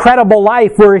lived an incredible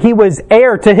life where he was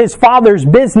heir to his father's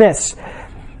business.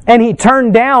 And he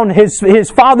turned down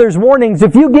his father's warnings.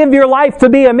 If you give your life to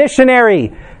be a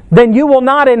missionary, then you will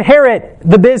not inherit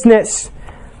the business.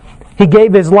 He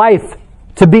gave his life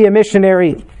to be a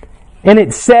missionary. And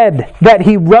it said that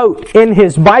he wrote in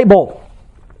his Bible,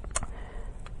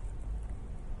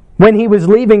 when he was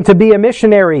leaving to be a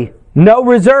missionary, no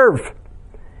reserve.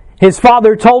 His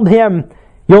father told him,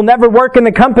 you'll never work in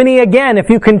the company again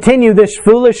if you continue this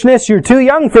foolishness. You're too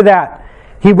young for that.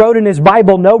 He wrote in his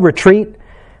Bible, no retreat.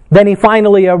 Then he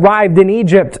finally arrived in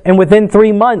Egypt, and within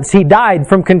 3 months he died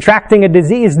from contracting a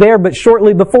disease there. But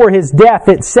shortly before his death,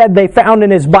 it said they found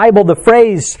in his Bible the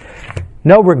phrase,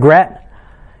 no regret.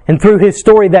 And through his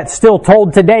story that's still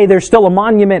told today, there's still a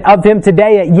monument of him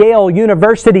today at Yale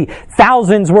University.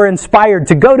 Thousands were inspired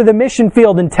to go to the mission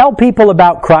field and tell people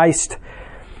about Christ.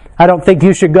 I don't think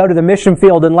you should go to the mission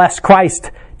field unless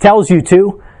Christ tells you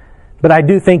to. But I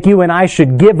do think you and I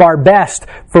should give our best,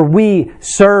 for we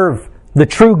serve the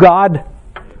true God,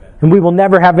 and we will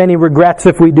never have any regrets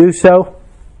if we do so.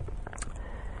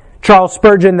 Charles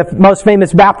Spurgeon, the most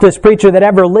famous Baptist preacher that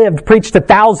ever lived, preached to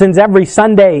thousands every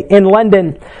Sunday in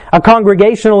London. A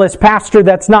Congregationalist pastor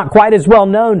that's not quite as well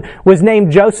known was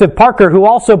named Joseph Parker, who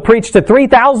also preached to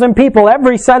 3,000 people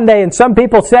every Sunday, and some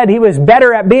people said he was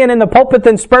better at being in the pulpit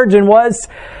than Spurgeon was.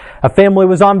 A family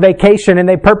was on vacation and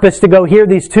they purposed to go hear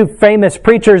these two famous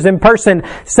preachers in person.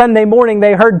 Sunday morning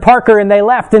they heard Parker and they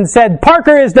left and said,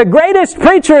 Parker is the greatest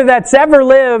preacher that's ever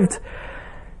lived.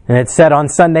 And it said on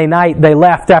Sunday night they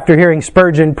left after hearing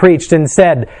Spurgeon preached and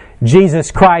said,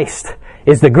 Jesus Christ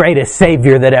is the greatest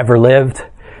Savior that ever lived.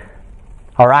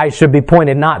 Our eyes should be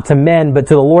pointed not to men but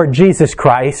to the Lord Jesus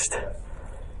Christ.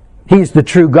 He's the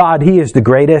true God. He is the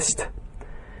greatest.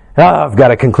 I've got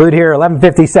to conclude here.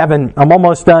 11:57. I'm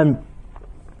almost done.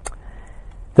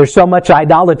 There's so much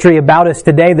idolatry about us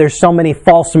today. There's so many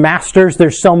false masters.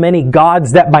 There's so many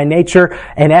gods that by nature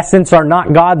and essence are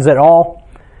not gods at all.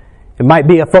 It might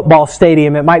be a football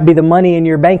stadium. It might be the money in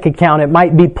your bank account. It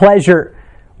might be pleasure.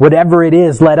 Whatever it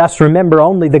is, let us remember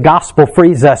only the gospel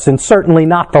frees us, and certainly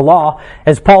not the law.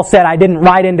 As Paul said, I didn't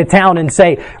ride into town and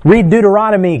say, read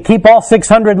Deuteronomy, keep all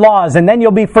 600 laws, and then you'll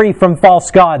be free from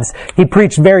false gods. He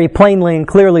preached very plainly and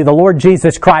clearly the Lord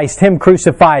Jesus Christ, Him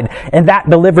crucified, and that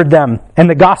delivered them, and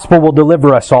the gospel will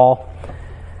deliver us all.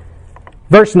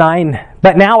 Verse 9,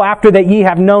 but now after that ye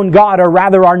have known God, or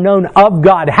rather are known of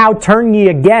God, how turn ye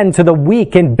again to the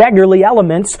weak and beggarly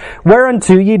elements,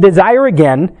 whereunto ye desire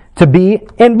again to be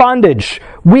in bondage.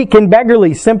 Weak and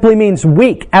beggarly simply means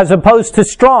weak as opposed to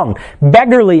strong.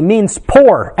 Beggarly means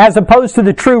poor as opposed to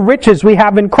the true riches we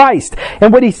have in Christ.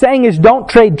 And what he's saying is don't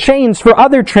trade chains for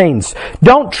other chains.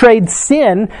 Don't trade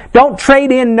sin. Don't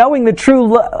trade in knowing the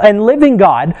true and living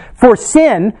God for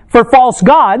sin, for false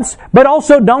gods, but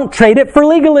also don't trade it for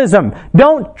legalism.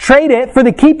 Don't trade it for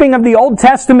the keeping of the Old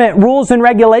Testament rules and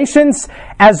regulations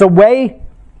as a way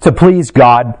to please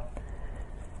God.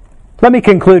 Let me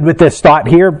conclude with this thought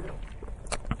here.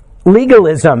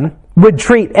 Legalism would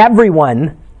treat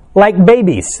everyone like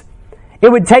babies.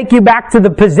 It would take you back to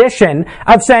the position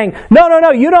of saying,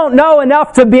 no, you don't know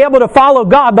enough to be able to follow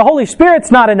God. The Holy Spirit's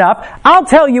not enough. I'll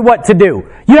tell you what to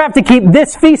do. You have to keep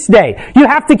this feast day. You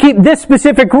have to keep this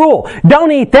specific rule.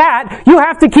 Don't eat that. You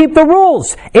have to keep the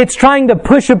rules. It's trying to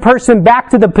push a person back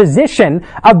to the position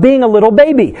of being a little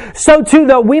baby. So too,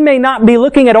 though we may not be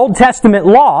looking at Old Testament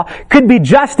law, could be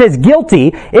just as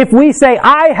guilty if we say,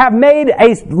 I have made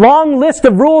a long list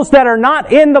of rules that are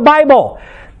not in the Bible.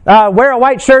 Wear a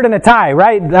white shirt and a tie,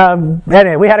 right?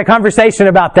 Anyway, we had a conversation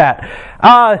about that.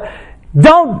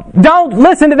 Don't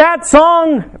listen to that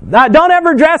song. Don't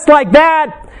ever dress like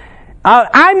that.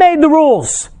 I made the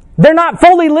rules. They're not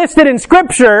fully listed in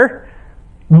Scripture,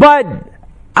 but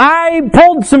I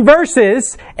pulled some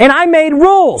verses and I made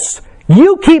rules.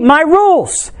 You keep my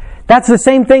rules. That's the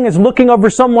same thing as looking over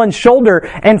someone's shoulder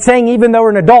and saying, even though we're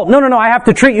an adult, no, I have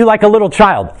to treat you like a little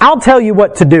child. I'll tell you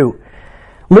what to do.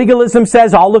 Legalism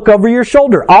says, I'll look over your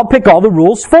shoulder. I'll pick all the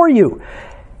rules for you.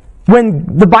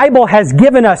 When the Bible has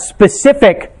given us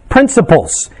specific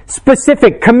principles,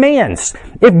 specific commands.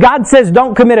 If God says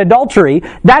don't commit adultery,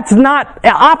 that's not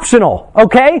optional,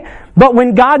 okay? But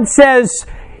when God says,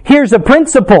 here's a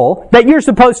principle that you're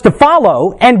supposed to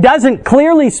follow and doesn't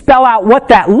clearly spell out what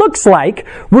that looks like,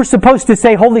 we're supposed to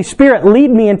say, Holy Spirit,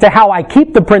 lead me into how I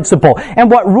keep the principle and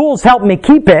what rules help me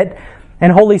keep it.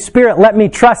 And Holy Spirit, let me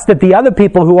trust that the other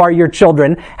people who are your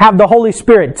children have the Holy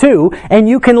Spirit too, and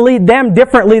you can lead them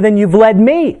differently than you've led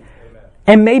me. Amen.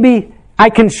 And maybe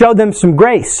I can show them some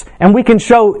grace, and we can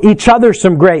show each other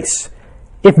some grace,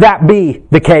 if that be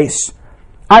the case.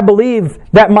 I believe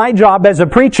that my job as a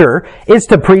preacher is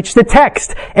to preach the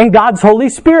text, and God's Holy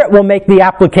Spirit will make the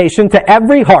application to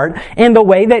every heart in the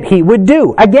way that He would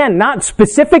do. Again, not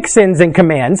specific sins and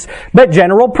commands, but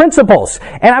general principles.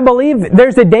 And I believe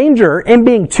there's a danger in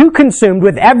being too consumed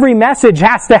with every message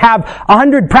has to have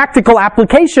 100 practical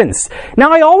applications.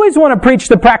 Now, I always want to preach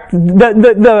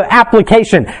the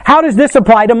application. How does this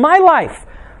apply to my life?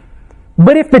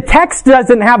 But if the text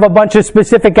doesn't have a bunch of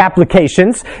specific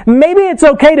applications, maybe it's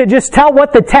okay to just tell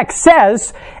what the text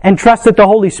says and trust that the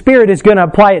Holy Spirit is going to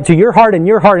apply it to your heart and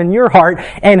your heart and your heart,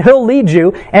 and He'll lead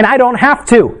you, and I don't have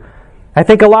to. I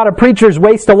think a lot of preachers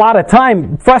waste a lot of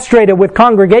time frustrated with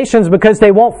congregations because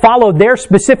they won't follow their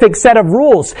specific set of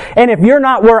rules. And if you're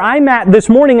not where I'm at this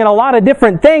morning in a lot of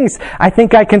different things, I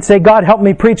think I can say, God, help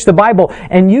me preach the Bible,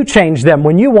 and you change them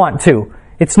when you want to.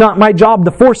 It's not my job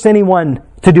to force anyone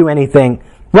to do anything.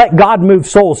 Let God move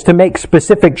souls to make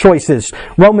specific choices.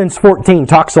 Romans 14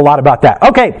 talks a lot about that.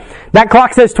 Okay, that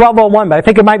clock says 12:01, but I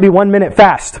think it might be 1 minute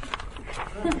fast.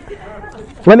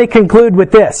 Let me conclude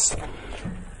with this.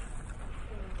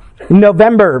 In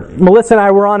November, Melissa and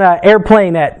I were on an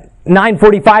airplane at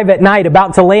 9:45 at night,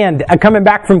 about to land, coming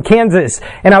back from Kansas,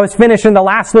 and I was finishing the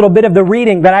last little bit of the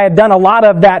reading that I had done a lot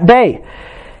of that day.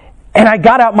 And I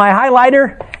got out my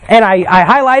highlighter, and I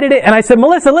highlighted it, and I said,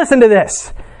 Melissa, listen to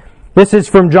this. This is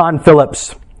from John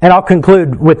Phillips, and I'll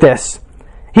conclude with this.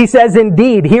 He says,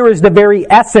 indeed, here is the very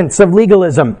essence of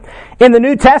legalism. In the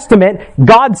New Testament,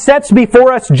 God sets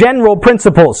before us general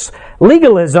principles.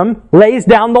 Legalism lays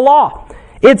down the law.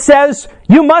 It says,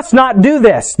 you must not do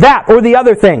this, that, or the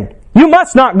other thing. You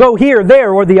must not go here,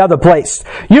 there, or the other place.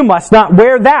 You must not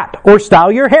wear that, or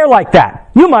style your hair like that.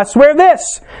 You must wear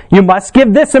this. You must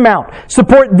give this amount.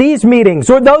 Support these meetings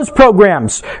or those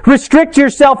programs. Restrict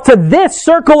yourself to this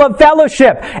circle of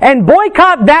fellowship and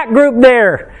boycott that group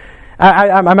there.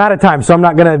 I'm out of time, so I'm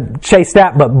not going to chase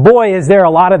that, but boy, is there a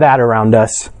lot of that around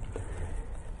us.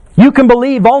 You can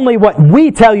believe only what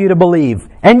we tell you to believe,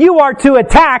 and you are to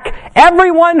attack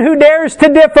everyone who dares to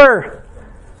differ.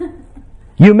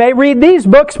 You may read these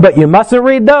books, but you mustn't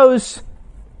read those.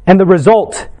 And the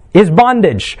result is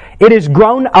bondage. It is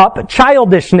grown-up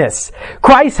childishness.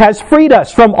 Christ has freed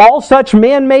us from all such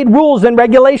man-made rules and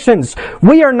regulations.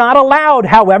 We are not allowed,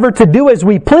 however, to do as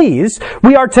we please.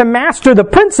 We are to master the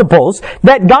principles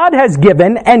that God has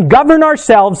given and govern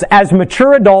ourselves as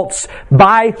mature adults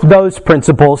by those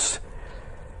principles.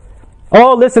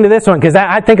 Oh, listen to this one, because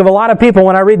I think of a lot of people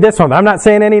when I read this one, but I'm not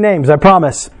saying any names, I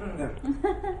promise.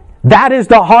 That is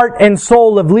the heart and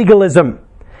soul of legalism.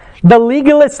 The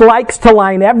legalist likes to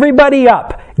line everybody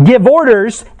up, give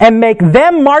orders, and make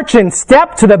them march in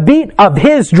step to the beat of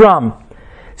his drum.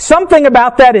 Something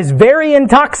about that is very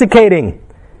intoxicating.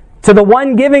 To the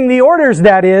one giving the orders,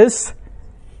 that is,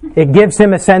 it gives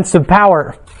him a sense of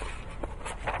power.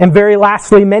 And very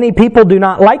lastly, many people do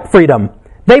not like freedom.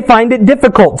 They find it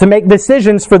difficult to make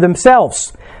decisions for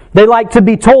themselves. They like to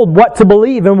be told what to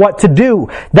believe and what to do.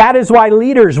 That is why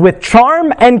leaders with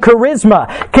charm and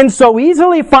charisma can so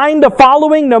easily find a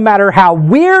following no matter how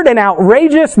weird and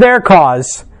outrageous their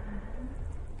cause.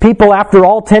 People, after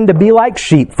all, tend to be like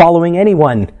sheep following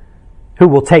anyone who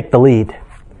will take the lead.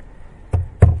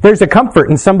 There's a comfort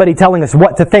in somebody telling us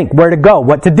what to think, where to go,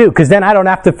 what to do, because then I don't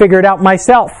have to figure it out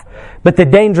myself. But the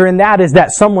danger in that is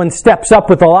that someone steps up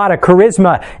with a lot of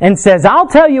charisma and says, I'll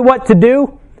tell you what to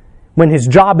do, when his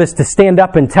job is to stand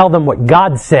up and tell them what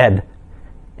God said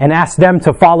and ask them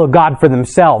to follow God for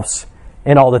themselves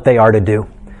in all that they are to do.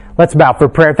 Let's bow for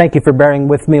prayer. Thank you for bearing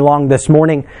with me long this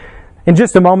morning. In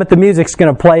just a moment, the music's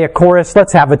going to play a chorus.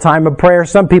 Let's have a time of prayer.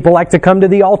 Some people like to come to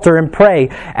the altar and pray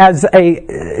as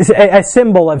a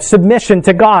symbol of submission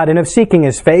to God and of seeking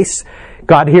His face.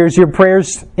 God hears your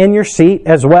prayers in your seat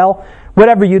as well.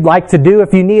 Whatever you'd like to do,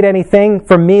 if you need anything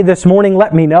from me this morning,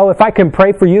 let me know. If I can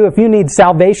pray for you, if you need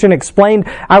salvation explained,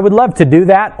 I would love to do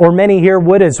that, or many here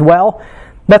would as well.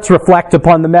 Let's reflect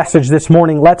upon the message this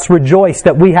morning. Let's rejoice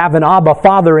that we have an Abba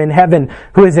Father in heaven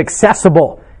who is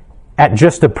accessible at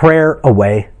just a prayer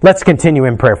away. Let's continue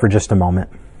in prayer for just a moment.